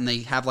restaurant and they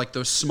have like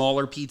those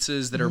smaller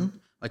pizzas that are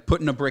like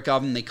put in a brick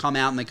oven, they come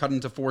out and they cut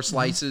into 4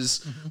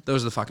 slices.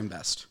 Those are the fucking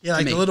best. Yeah, to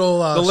like me. the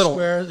little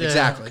squares. Yeah,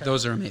 exactly. okay.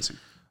 Those are amazing.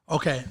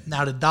 Okay,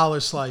 now the dollar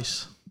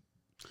slice.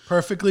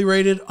 Perfectly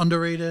rated,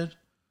 underrated,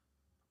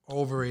 or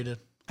overrated?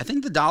 I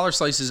think the dollar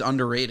slice is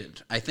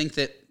underrated. I think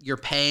that you're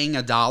paying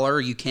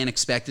 $1. You can't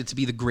expect it to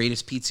be the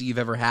greatest pizza you've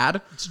ever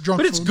had. It's drunk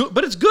but it's food. good.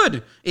 But it's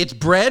good. It's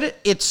bread,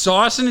 it's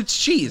sauce, and it's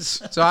cheese.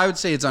 So I would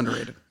say it's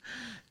underrated.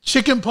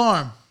 Chicken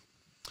parm.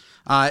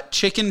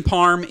 Chicken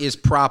parm is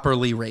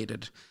properly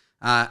rated.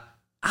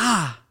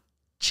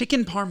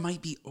 Chicken parm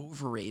might be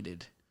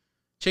overrated.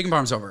 Chicken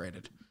parm's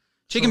overrated.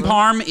 Chicken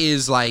parm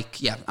is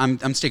like, yeah,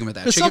 I'm sticking with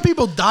that. Because some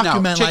people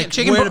document where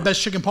par- the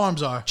best chicken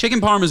parms are. Chicken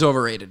parm is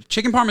overrated.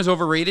 Chicken parm is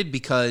overrated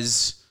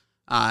because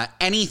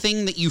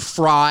anything that you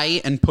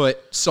fry and put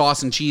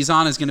sauce and cheese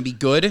on is going to be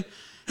good.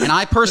 And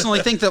I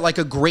personally think that like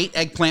a great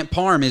eggplant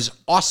parm is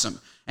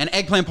awesome. And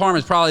eggplant parm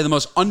is probably the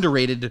most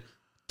underrated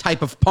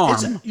type of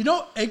parm. You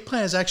know,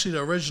 eggplant is actually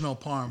the original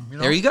parm. You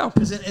know? There you go.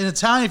 Because in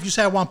Italian, if you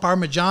say I want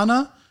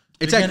parmigiana,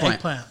 It's you're getting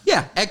eggplant.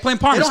 Yeah, eggplant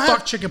parm They is don't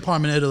have chicken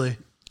parm in Italy.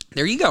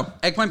 There you go.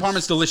 Eggplant parm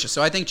is delicious.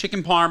 So I think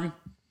chicken parm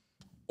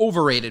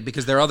overrated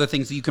because there are other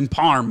things that you can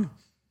parm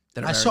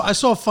that are I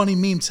saw a funny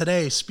meme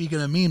today. Speaking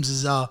of memes,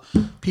 is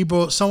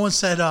someone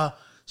said,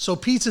 so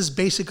pizza's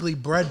basically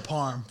bread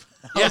parm.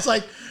 I was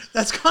like,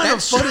 that's kind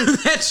of funny.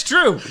 That's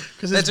true.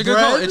 Because that's a good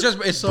call.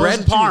 It's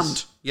bread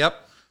parmed. Yep.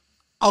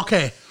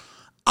 Okay.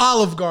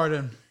 Olive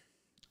Garden.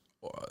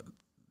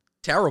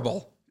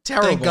 Terrible.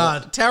 Thank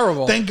God.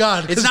 Terrible. Thank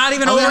God. It's not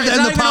even over.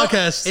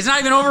 It's not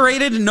even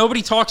overrated, and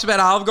nobody talks about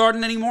Olive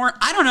Garden anymore.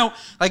 I don't know.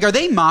 Like, are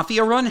they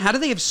mafia run? How do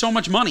they have so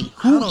much money?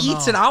 Who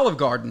eats at Olive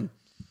Garden?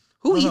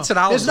 Who eats at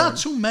Olive Garden? There's not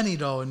too many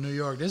though in New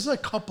York. There's a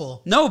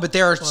couple. No, but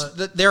there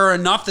are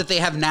enough that they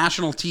have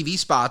national TV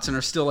spots and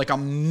are still like a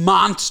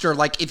monster.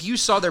 Like if you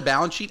saw their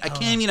balance sheet, I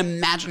can't even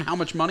imagine how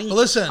much money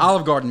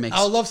Olive Garden makes.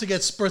 I would love to get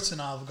spritz in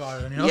Olive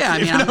Garden. You know? Yeah,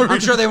 I mean, I'm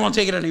sure they won't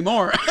take it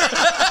anymore.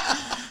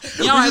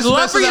 You know, I'd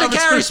love for you to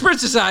carry Spritz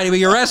Society, but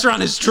your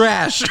restaurant is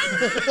trash.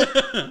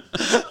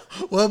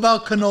 What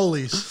about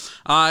cannolis?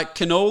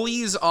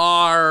 Cannolis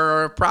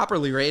are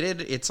properly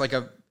rated. It's like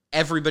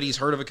everybody's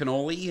heard of a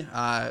cannoli.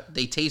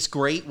 They taste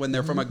great when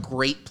they're from a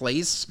great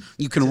place.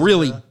 You can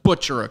really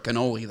butcher a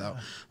cannoli, though.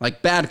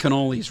 Like, bad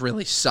cannolis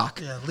really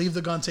suck. Yeah, leave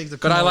the gun, take the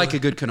cannoli. But I like a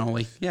good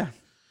cannoli, yeah.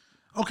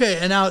 Okay,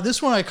 and now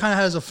this one I kind of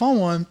has a fun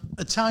one.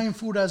 Italian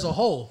food as a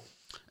whole.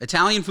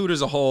 Italian food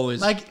as a whole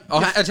is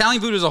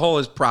Italian food as a whole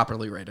is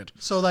properly rated.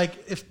 So, like,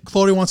 if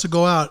Claudia wants to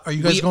go out, are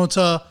you guys going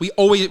to? We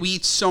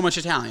eat so much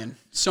Italian,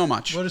 so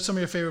much. What are some of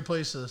your favorite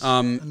places?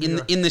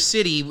 In the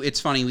city, it's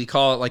funny. We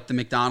call it like the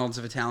McDonald's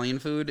of Italian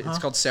food. It's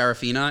called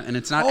Serafina, and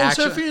it's not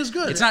actually. Serafina's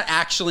good. It's not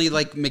actually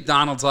like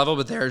McDonald's level,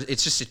 but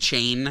it's just a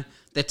chain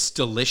that's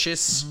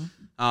delicious.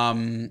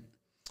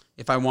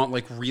 If I want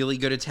like really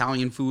good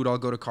Italian food, I'll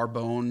go to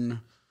Carbone.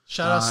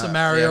 Shout out to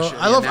Mario. Yeah,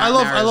 I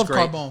love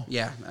great. Carbone.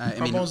 Yeah, I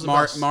mean, Carbone's the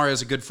best.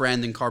 Mario's a good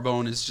friend, and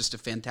Carbone is just a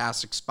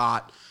fantastic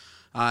spot.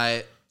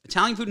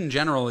 Italian food in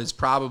general is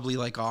probably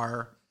like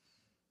our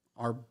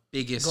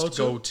biggest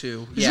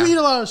go-to. You eat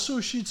a lot of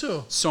sushi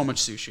too. So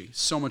much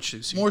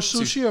sushi. More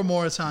sushi or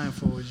more Italian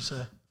food? Would you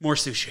say more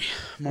sushi?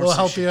 More a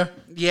little sushi. healthier.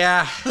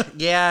 Yeah,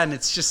 and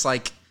it's just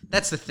like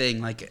that's the thing.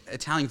 Like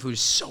Italian food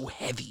is so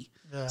heavy.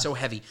 Yeah. So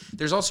heavy.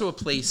 There's also a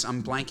place,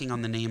 I'm blanking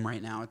on the name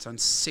right now. It's on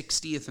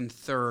 60th and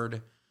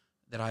 3rd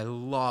that I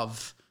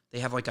love. They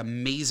have like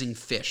amazing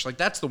fish. Like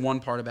that's the one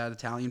part about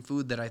Italian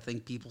food that I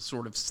think people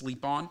sort of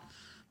sleep on.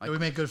 Like, do we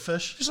make good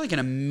fish? Just like an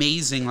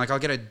amazing, like I'll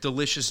get a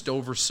delicious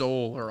Dover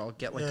sole, or I'll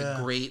get like a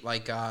great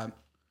like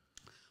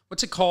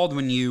what's it called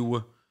when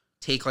you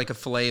take like a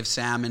fillet of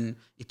salmon?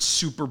 It's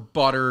super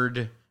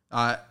buttered.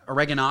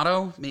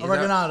 Oregano?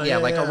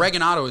 Oregano,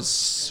 oregano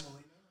is.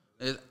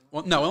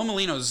 Well, no, Il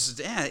Molino is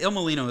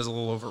a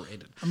little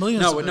overrated.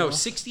 No,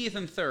 60th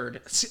and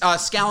 3rd.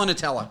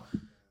 Scalinatella.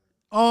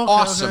 Oh, okay,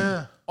 awesome. Okay,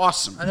 yeah.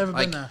 Awesome. I've never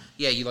been there.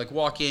 Yeah, you like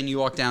walk in, you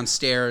walk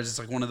downstairs. It's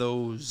like one of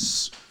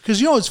those. Because,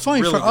 you know, it's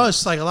funny really for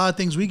us, like a lot of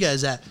things we get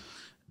is that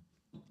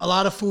a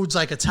lot of food's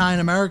like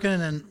Italian American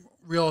and then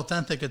real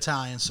authentic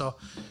Italian. So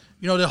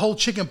the whole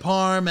chicken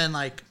parm and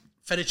like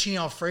fettuccine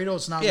Alfredo,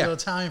 it's not Yeah. real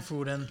Italian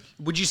food. And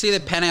Would you say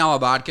that penne alla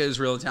vodka is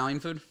real Italian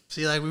food?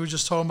 see, like we were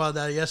just talking about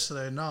that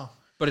yesterday. No.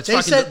 But it's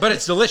They but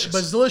it's delicious. But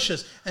it's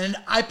delicious. And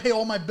I pay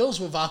all my bills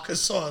with vodka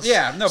sauce.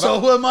 Yeah, no, so but-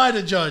 who am I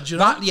to judge, you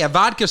know?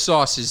 Vodka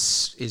sauce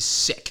is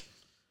sick.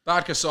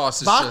 Vodka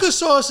sauce is Vodka just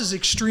sauce is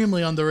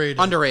extremely underrated.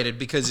 underrated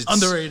because it's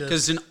Underrated.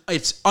 because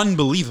it's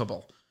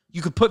unbelievable.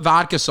 You could put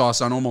vodka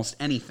sauce on almost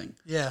anything.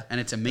 Yeah. And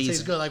it's It amazing.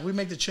 tastes good. Like we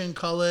make the chin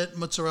cutlet,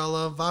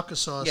 mozzarella, vodka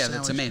sauce Yeah, sandwich.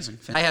 that's amazing.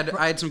 I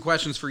had some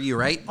questions for you,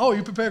 right? Oh,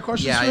 you prepared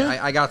questions Yeah, for me?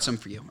 I got some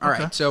for you. All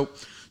Okay. right, so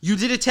you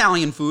did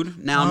Italian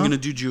food. Now I'm going to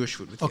do Jewish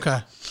food with you. Okay.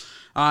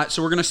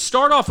 So we're going to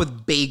start off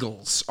with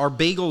bagels. Are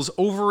bagels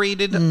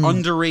overrated,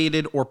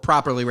 underrated, or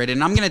properly rated?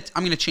 And I'm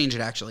gonna change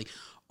it actually.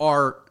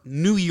 Are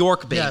New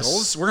York bagels?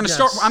 Yes. We're going to Yes.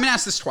 start. I'm going to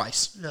ask this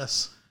twice.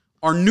 Yes.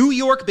 Are New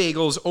York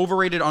bagels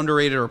overrated,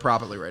 underrated, or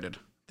properly rated?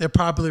 They're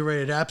properly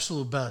rated.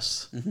 Absolute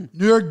best. Mm-hmm.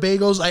 New York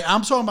bagels.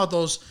 I'm talking about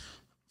those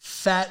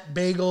fat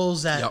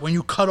bagels that Yep. when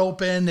you cut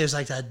open, there's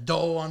like that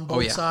dough on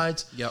both yeah.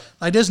 sides. Yep.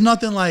 Like there's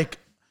nothing like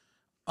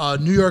a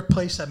New York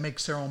place that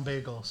makes their own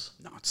bagels.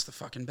 No, it's the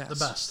fucking best. The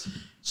best.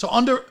 So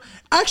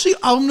actually,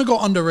 I'm gonna go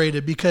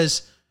underrated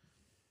because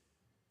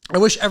I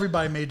wish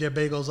everybody made their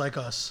bagels like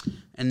us.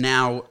 And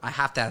now I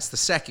have to ask the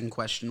second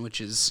question,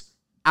 which is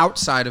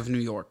outside of New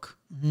York,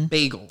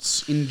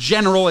 bagels in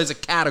general as a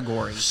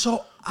category.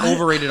 So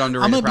Overrated,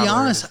 underrated, I'm gonna be probably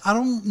honest. I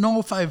don't know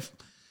if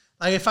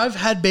if I've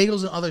had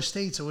bagels in other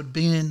states, it would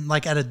be in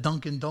like at a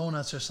Dunkin'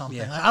 Donuts or something.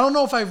 Yeah. Like, I don't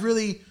know if I've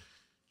really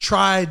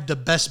tried the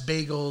best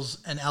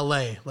bagels in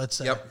LA. Let's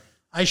say. Yep.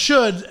 I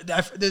should.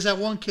 There's that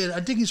one kid.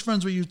 I think he's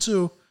friends with you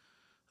too.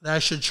 That I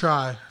should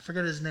try. I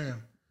forget his name.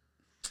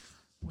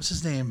 What's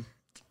his name?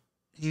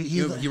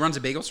 He runs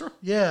a bagel store?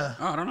 Yeah.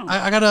 Oh, I don't know.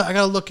 I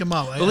gotta look him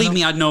up. Believe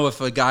me, I'd know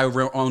if a guy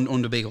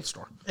owned a bagel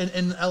store.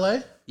 In LA.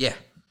 Yeah.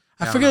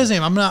 I forget his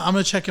name. I'm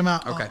gonna check him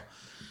out. Okay.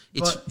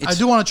 But I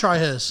do want to try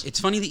his. It's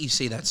funny that you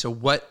say that. So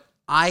what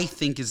I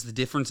think is the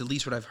difference, at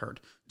least what I've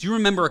heard. Do you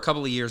remember a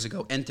couple of years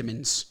ago,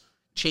 Entenmann's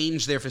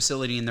changed their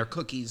facility and their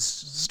cookies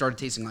started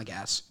tasting like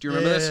ass? Do you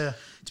remember this? Yeah.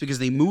 It's because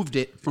they moved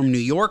it from New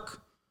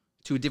York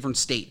to a different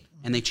state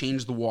and they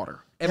changed the water.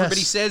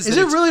 Everybody Yes. says Is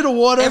that it it's- really the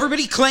water?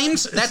 Everybody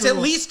claims that's the at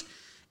wa- least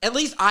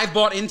I've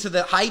bought into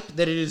the hype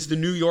that it is the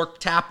New York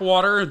tap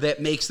water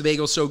that makes the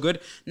bagels so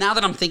good. Now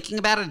that I'm thinking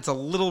about it, it's a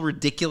little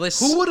ridiculous.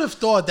 Who would have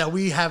thought that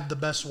we have the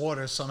best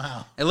water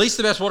somehow? At least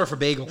the best water for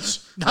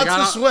bagels. Not I to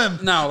don't- swim.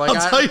 No,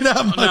 I'll tell you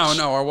that much.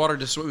 No, our water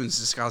to swim is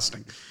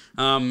disgusting.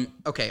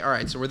 Okay, all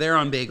right, so we're there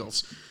on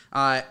bagels.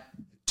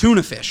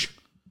 Tuna fish.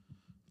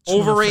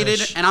 Overrated,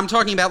 fish. and I'm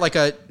talking about like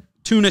a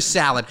tuna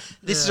salad.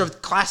 This Yeah. is a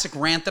classic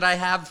rant that I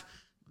have.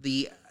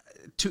 The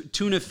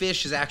tuna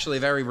fish is actually a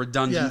very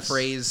redundant Yes.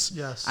 phrase.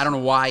 Yes. I don't know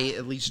why,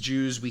 at least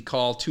Jews, we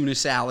call tuna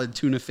salad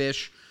tuna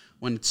fish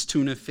when it's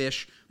tuna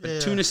fish. But Yeah.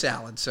 tuna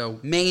salad. So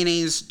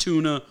mayonnaise,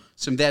 tuna,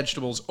 some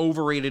vegetables,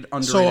 overrated,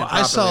 underrated, So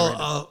I properly rated.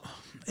 saw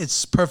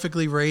it's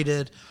perfectly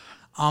rated.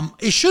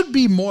 It should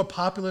be more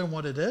popular than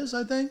what it is,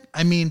 I think.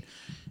 I mean,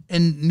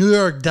 in New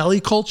York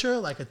deli culture,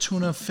 like a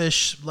tuna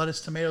fish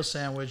lettuce tomato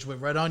sandwich with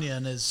red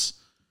onion is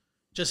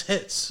just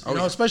hits. You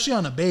know, yeah. especially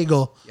on a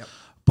bagel. Yep.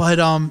 But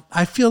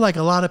I feel like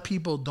a lot of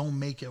people don't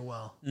make it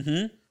well.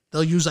 Mm-hmm.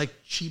 They'll use like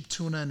cheap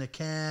tuna in a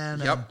can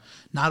Yep. and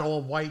not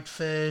all white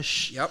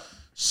fish. Yep.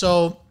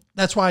 So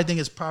that's why I think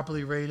it's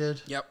properly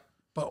rated. Yep.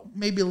 But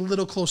maybe a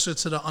little closer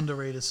to the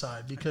underrated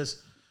side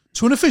because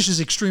tuna fish is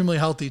extremely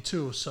healthy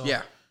too. So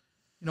Yeah.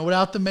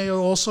 without the mayo,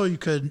 also you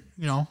could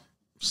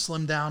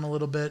slim down a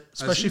little bit,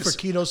 especially for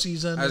gonna keto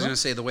season. I was going to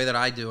say the way that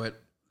I do it,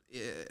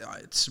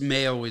 it's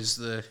mayo is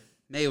the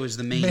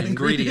main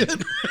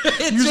ingredient.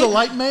 Use a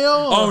light mayo.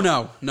 Oh or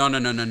no.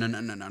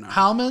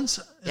 Hellman's.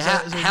 Is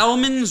that-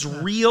 Hellman's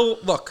real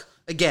look.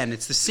 Again,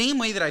 it's the same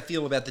way that I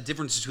feel about the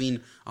difference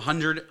between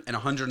 100 and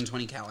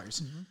 120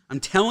 calories. Mm-hmm. I'm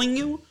telling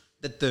you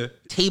that the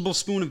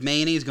tablespoon of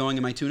mayonnaise going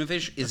in my tuna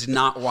fish is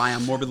not why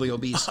I'm morbidly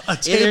obese.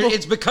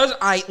 It's because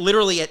I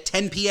literally at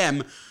 10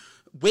 p.m.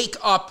 wake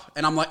up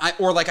and I'm like,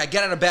 I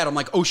get out of bed, I'm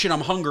like, oh shit, I'm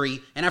hungry.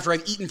 And after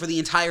I've eaten for the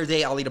entire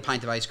day, I'll eat a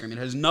pint of ice cream. It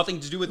has nothing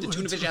to do with the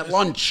tuna fish at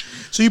lunch.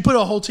 So you put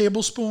a whole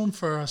tablespoon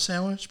for a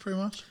sandwich, pretty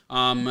much.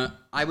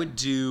 I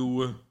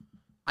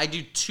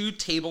do 2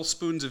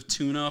 tablespoons of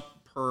tuna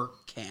per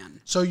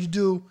can. So you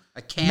do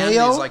A can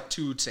mayo, is like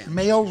 2 sandwiches.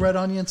 mayo, red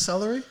onion,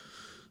 celery.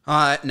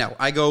 No,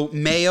 I go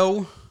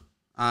mayo,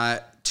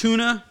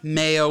 tuna,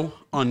 mayo,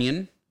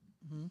 onion,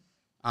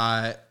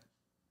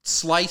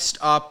 sliced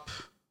up,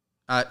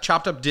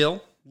 chopped up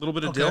dill, a little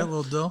bit of dill. a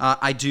little dill.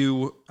 I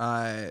do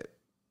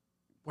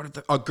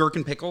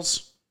gherkin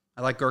pickles.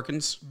 I like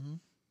gherkins,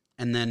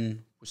 and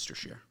then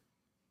Worcestershire.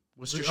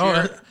 Worcestershire All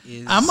right.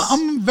 is.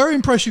 I'm very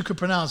impressed you could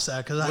pronounce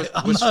that because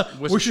I'm not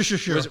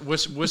Worcestershire.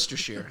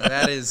 Worcestershire.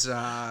 That is,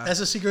 That's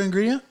a secret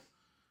ingredient,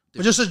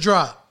 or just a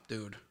drop,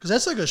 dude. because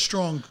that's like a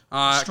strong,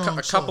 A strong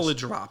couple sauce. of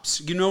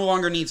drops. You no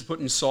longer need to put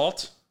in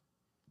salt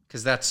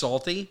because that's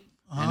salty,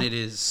 Uh-huh. and it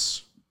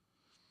is.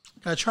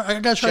 I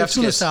gotta try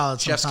tuna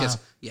salad Chef's sometime. kiss.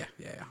 Yeah.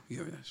 You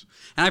know this.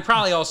 And I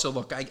probably also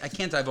look. I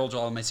can't divulge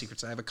all of my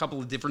secrets. I have a couple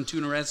of different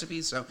tuna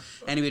recipes. So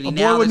anybody A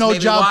now boy with that's no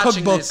maybe job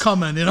watching cookbook this,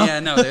 coming, you know? Yeah,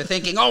 no, they're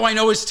thinking, oh, I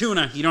know his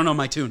tuna. You don't know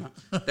my tuna.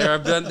 There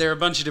are a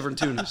bunch of different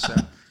tunas. So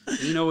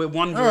you know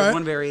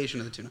one variation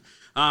of the tuna.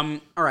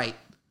 All right.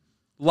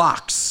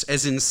 Lox,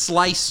 as in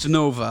sliced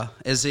nova,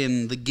 as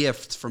in the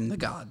gift from the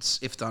gods,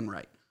 if done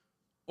right.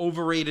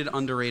 Overrated,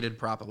 underrated,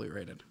 properly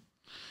rated.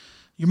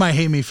 You might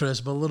hate me for this,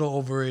 but a little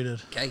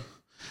overrated. Okay.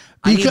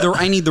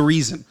 I need the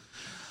reason.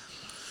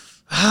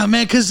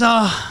 Man, because,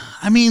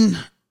 I mean,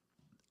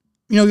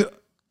 you know,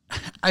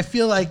 I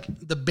feel like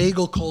the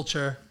bagel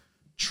culture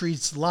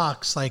treats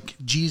lox like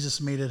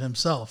Jesus made it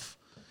himself.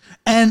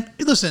 And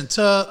listen,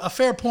 to a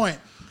fair point,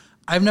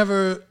 I've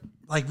never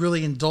like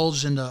really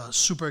indulged in the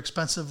super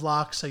expensive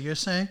lox that you're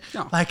saying.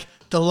 No. Like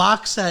the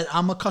lox that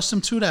I'm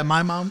accustomed to, that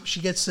my mom, she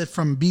gets it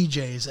from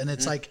BJ's, and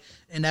it's like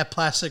in that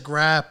plastic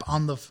wrap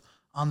on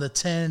the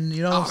tin.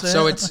 You know what I'm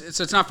saying?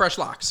 So it's not fresh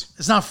lox.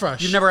 It's not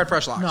fresh. You've never had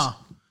fresh lox. No.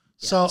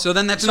 Yeah. So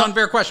then that's an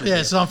unfair question. Yeah,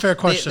 it's an unfair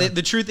question.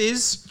 The truth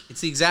is, it's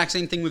the exact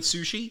same thing with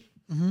sushi.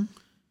 Mm-hmm.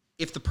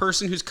 If the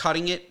person who's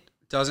cutting it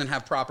doesn't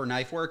have proper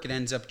knife work, it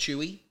ends up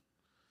chewy.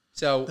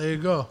 So there you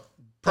go.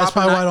 That's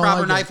probably why I don't proper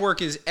like knife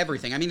work is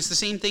everything. I mean, it's the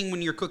same thing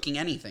when you're cooking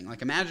anything.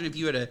 Like, imagine if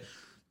you had a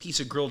piece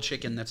of grilled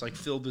chicken that's like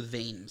filled with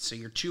veins. So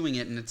you're chewing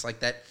it, and it's like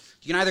that.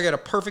 You can either get a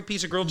perfect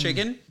piece of grilled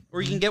chicken,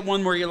 or you can get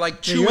one where you're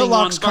like chewing your on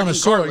lox fucking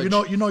connoisseur.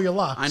 cartilage. You know your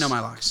lox. I know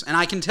my lox, and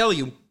I can tell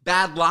you,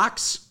 bad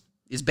lox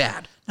is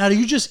bad Now, do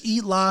you just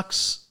eat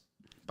lox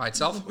by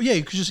itself. Yeah,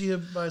 you could just eat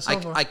it by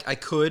itself. I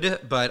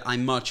could, but I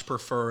much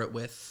prefer it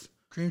with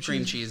Cream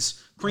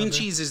cheese. Cream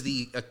cheese is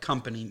the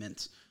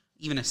accompaniment.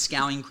 Even a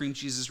scallion cream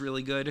cheese is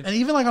really good. And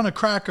even like on a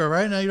cracker,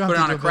 right? Now you don't Put it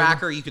have on to a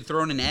cracker. You could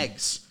throw it in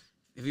eggs.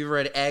 Have you ever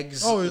had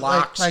eggs,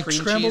 lox, like cream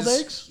scrambled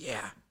cheese? eggs?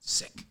 Yeah,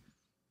 sick,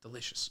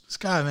 delicious. This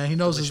guy, man, he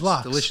knows his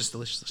lox. Delicious.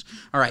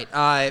 All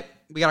right,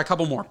 we got a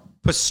couple more.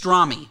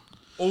 Pastrami,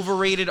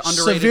 overrated,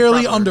 underrated,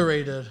 severely proper.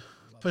 underrated.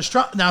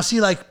 Now,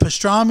 see, like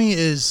pastrami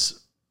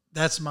is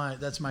that's my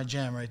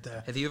jam right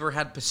there. Have you ever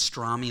had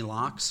pastrami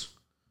lox?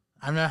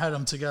 I've never had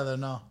them together.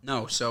 No.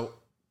 No, so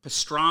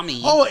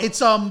pastrami. Oh,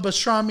 it's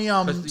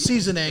pastrami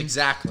seasoning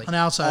exactly on the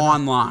outside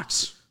on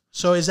lox.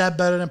 So is that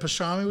better than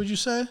pastrami? Would you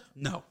say?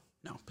 No.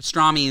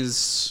 Pastrami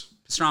is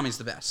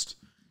the best.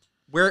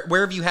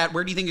 Where have you had?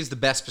 Where do you think is the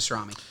best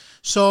pastrami?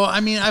 So I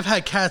mean, I've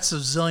had Cats a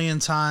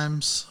zillion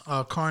times.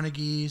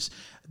 Carnegie's.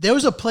 There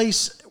was a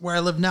place where I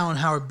live now in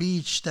Howard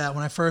Beach that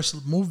when I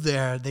first moved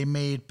there, they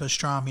made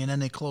pastrami and then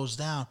they closed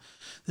down.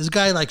 This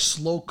guy like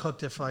slow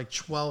cooked it for like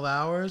 12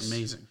 hours.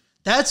 Amazing.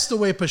 That's the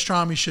way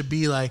pastrami should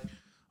be. Like,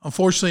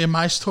 unfortunately, in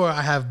my store,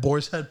 I have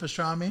boar's head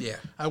pastrami. Yeah.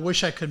 I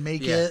wish I could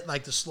make it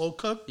like the slow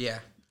cook. Yeah.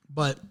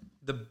 But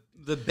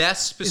the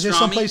best pastrami. Is there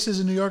some places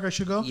in New York I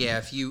should go? Yeah,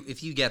 if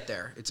you get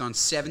there, it's on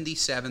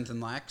 77th and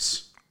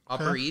Lex,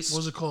 Upper East.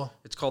 What's it called?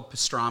 It's called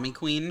Pastrami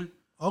Queen.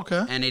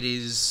 Okay. And it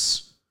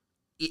is.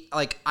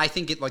 I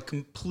think it like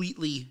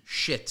completely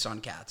shits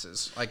on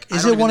Katz's. Like,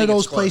 is it one of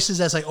those places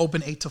that's like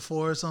open 8 to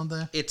 4 or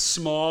something? It's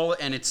small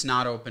and it's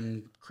not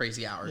open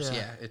crazy hours.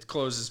 Yeah, it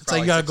closes. It's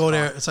like you gotta go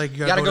there. It's like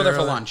you gotta go there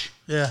for lunch.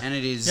 Yeah, and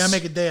it is. You gotta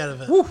make a day out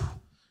of it. Whew,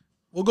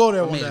 we'll go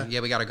there amazing. one day.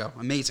 Yeah, we gotta go.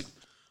 Amazing.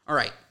 All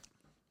right.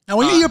 Now,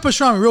 when you eat your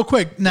pastrami, real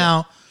quick.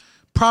 Now,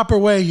 proper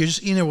way, you're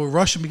just eating it with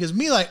Russian because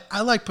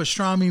I like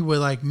pastrami with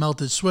like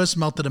melted Swiss,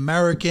 melted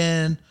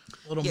American,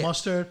 a little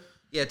mustard.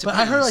 Yeah, but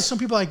I heard like some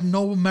people like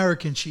no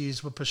American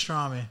cheese with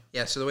pastrami.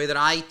 Yeah, so the way that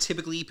I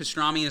typically eat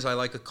pastrami is I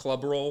like a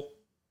club roll,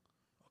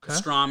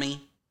 pastrami,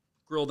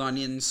 grilled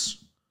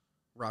onions,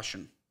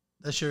 Russian.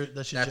 That's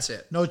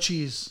it. No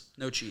cheese.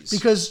 No cheese.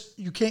 Because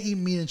you can't eat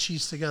meat and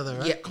cheese together,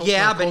 right?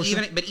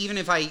 But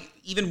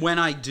even when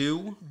I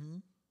do,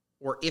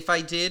 or if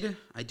I did,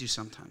 I do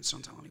sometimes.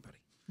 Don't tell anybody.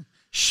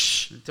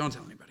 Shh. Don't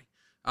tell anybody.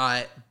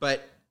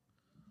 But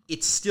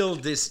it's still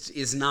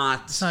is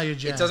not. It's not your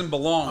jam. It doesn't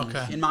belong,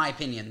 in my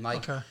opinion.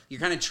 Like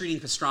you're kind of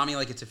treating pastrami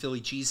like it's a Philly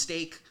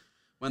cheesesteak.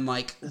 When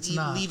like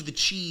leave the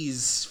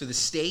cheese for the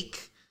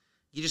steak,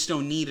 you just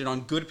don't need it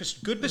on good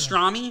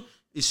pastrami.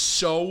 Is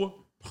so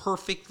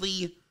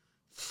perfectly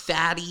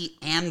fatty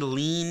and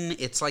lean.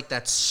 It's like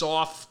that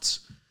soft.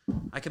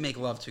 I can make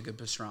love to good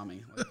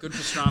pastrami. Like good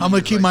pastrami. I'm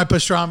gonna keep my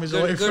pastramis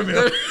away from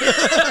you.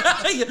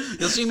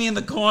 You'll see me in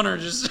the corner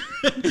just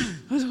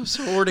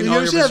hoarding all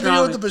your pastrami. You see that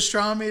video with the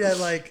pastrami that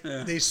like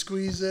they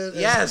squeeze it?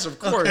 Yes, of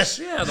course.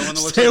 Okay. Yeah, the one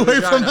that looks Stay like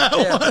away from that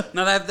one.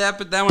 No,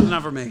 that one's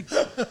not for me.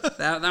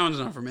 That one's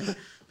not for me.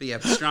 But yeah,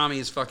 pastrami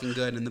is fucking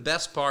good. And the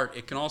best part,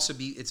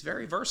 it's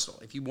very versatile.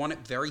 If you want it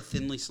very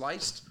thinly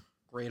sliced,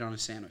 great on a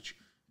sandwich.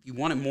 If you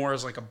want it more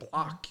as like a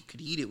block, you could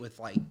eat it with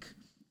like,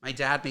 my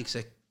dad makes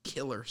a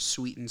killer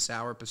sweet and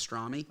sour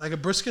pastrami. Like a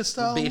brisket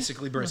style?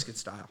 Basically brisket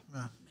style.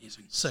 Yeah.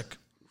 Amazing. Sick.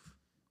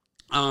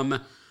 All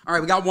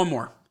right, we got one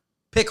more.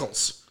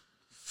 Pickles.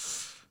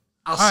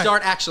 I'll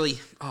start actually,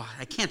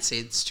 I can't say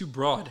it, it's too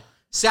broad.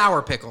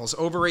 Sour pickles,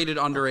 overrated,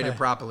 underrated,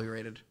 properly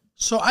rated.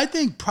 So I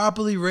think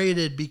properly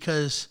rated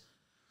because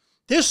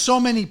there's so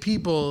many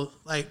people,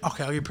 like,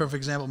 okay, I'll give you a perfect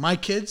example. My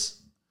kids,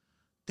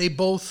 they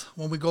both,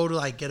 when we go to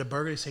like get a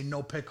burger, they say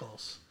no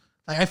pickles.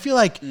 Like, I feel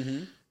like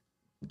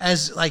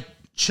as like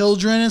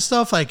children and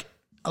stuff, like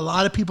a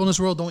lot of people in this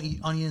world don't eat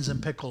onions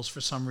and pickles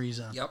for some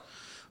reason. Yep.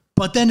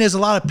 But then there's a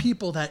lot of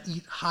people that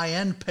eat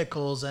high-end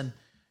pickles and,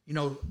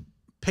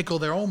 pickle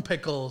their own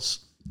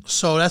pickles.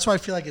 So that's why I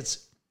feel like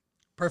it's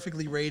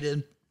perfectly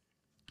rated.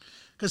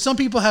 Because some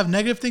people have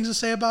negative things to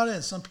say about it,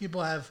 and some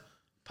people have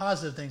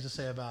positive things to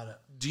say about it.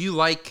 Do you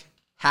like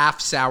half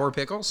sour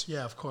pickles?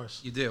 Yeah, of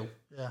course. You do.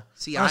 Yeah.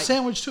 See, on a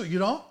sandwich too. You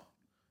don't?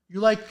 You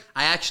like?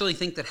 I actually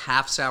think that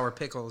half sour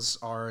pickles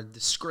are a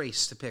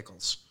disgrace to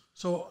pickles.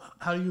 So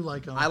how do you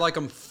like them? I like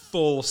them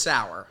full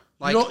sour.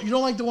 Like, you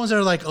don't like the ones that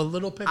are like a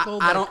little pickle?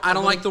 I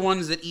don't like the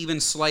ones that even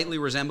slightly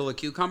resemble a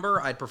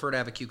cucumber. I'd prefer to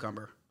have a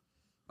cucumber.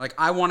 Like,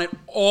 I want it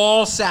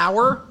all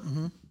sour.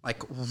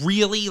 Like,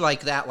 really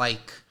like that,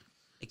 like...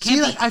 It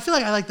can't be, I feel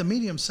like I like the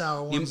medium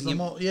sour ones the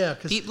most. Yeah,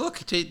 because look,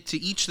 to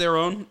each their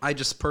own. I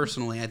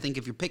think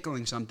if you're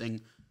pickling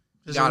something,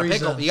 you gotta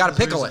pickle. You gotta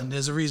pickle it.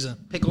 There's a reason.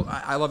 Pickle.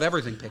 I love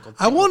everything pickled.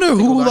 I wonder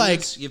who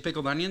onions. You have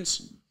pickled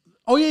onions.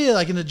 Oh yeah,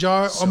 like in a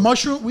jar or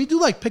mushroom. We do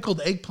like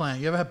pickled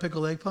eggplant. You ever have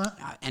pickled eggplant?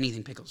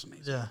 Anything pickles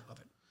amazing. Yeah, love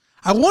it.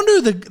 I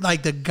wonder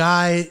the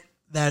guy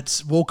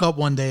that woke up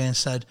one day and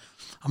said,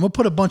 "I'm gonna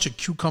put a bunch of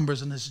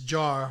cucumbers in this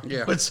jar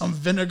with some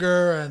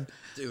vinegar and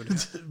dude,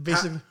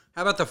 basically."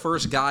 How about the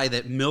first guy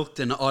that milked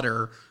an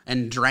udder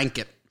and drank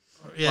it?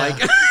 Yeah.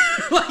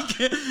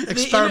 Like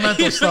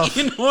experimental stuff.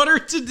 In order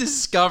to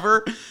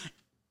discover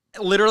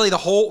literally the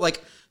whole,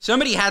 like,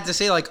 somebody had to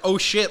say, like, oh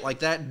shit, like,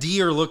 that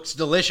deer looks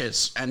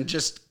delicious, and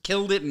just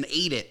killed it and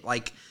ate it.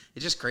 Like,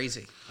 it's just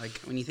crazy. Like,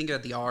 when you think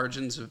about the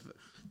origins of...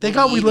 Thank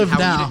God we live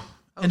now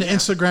in the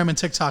Instagram and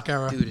TikTok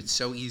era. Dude, it's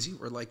so easy.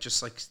 We're like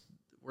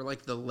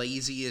the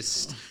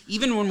laziest.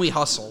 Even when we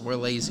hustle, we're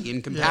lazy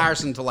in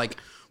comparison to, like,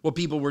 what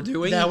people were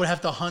doing. That would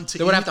have to hunt to eat.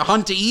 They would have to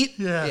hunt to eat.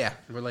 Yeah.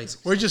 We're lazy.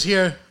 We're just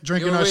here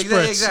drinking our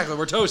spritz. Exactly.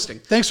 We're toasting.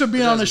 Thanks for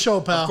being on the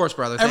show, pal. Of course,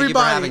 brother. Thank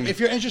Everybody, you for having me. if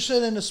you're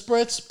interested in the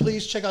spritz,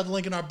 please check out the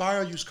link in our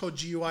bio. Use code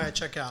GUI at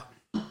checkout.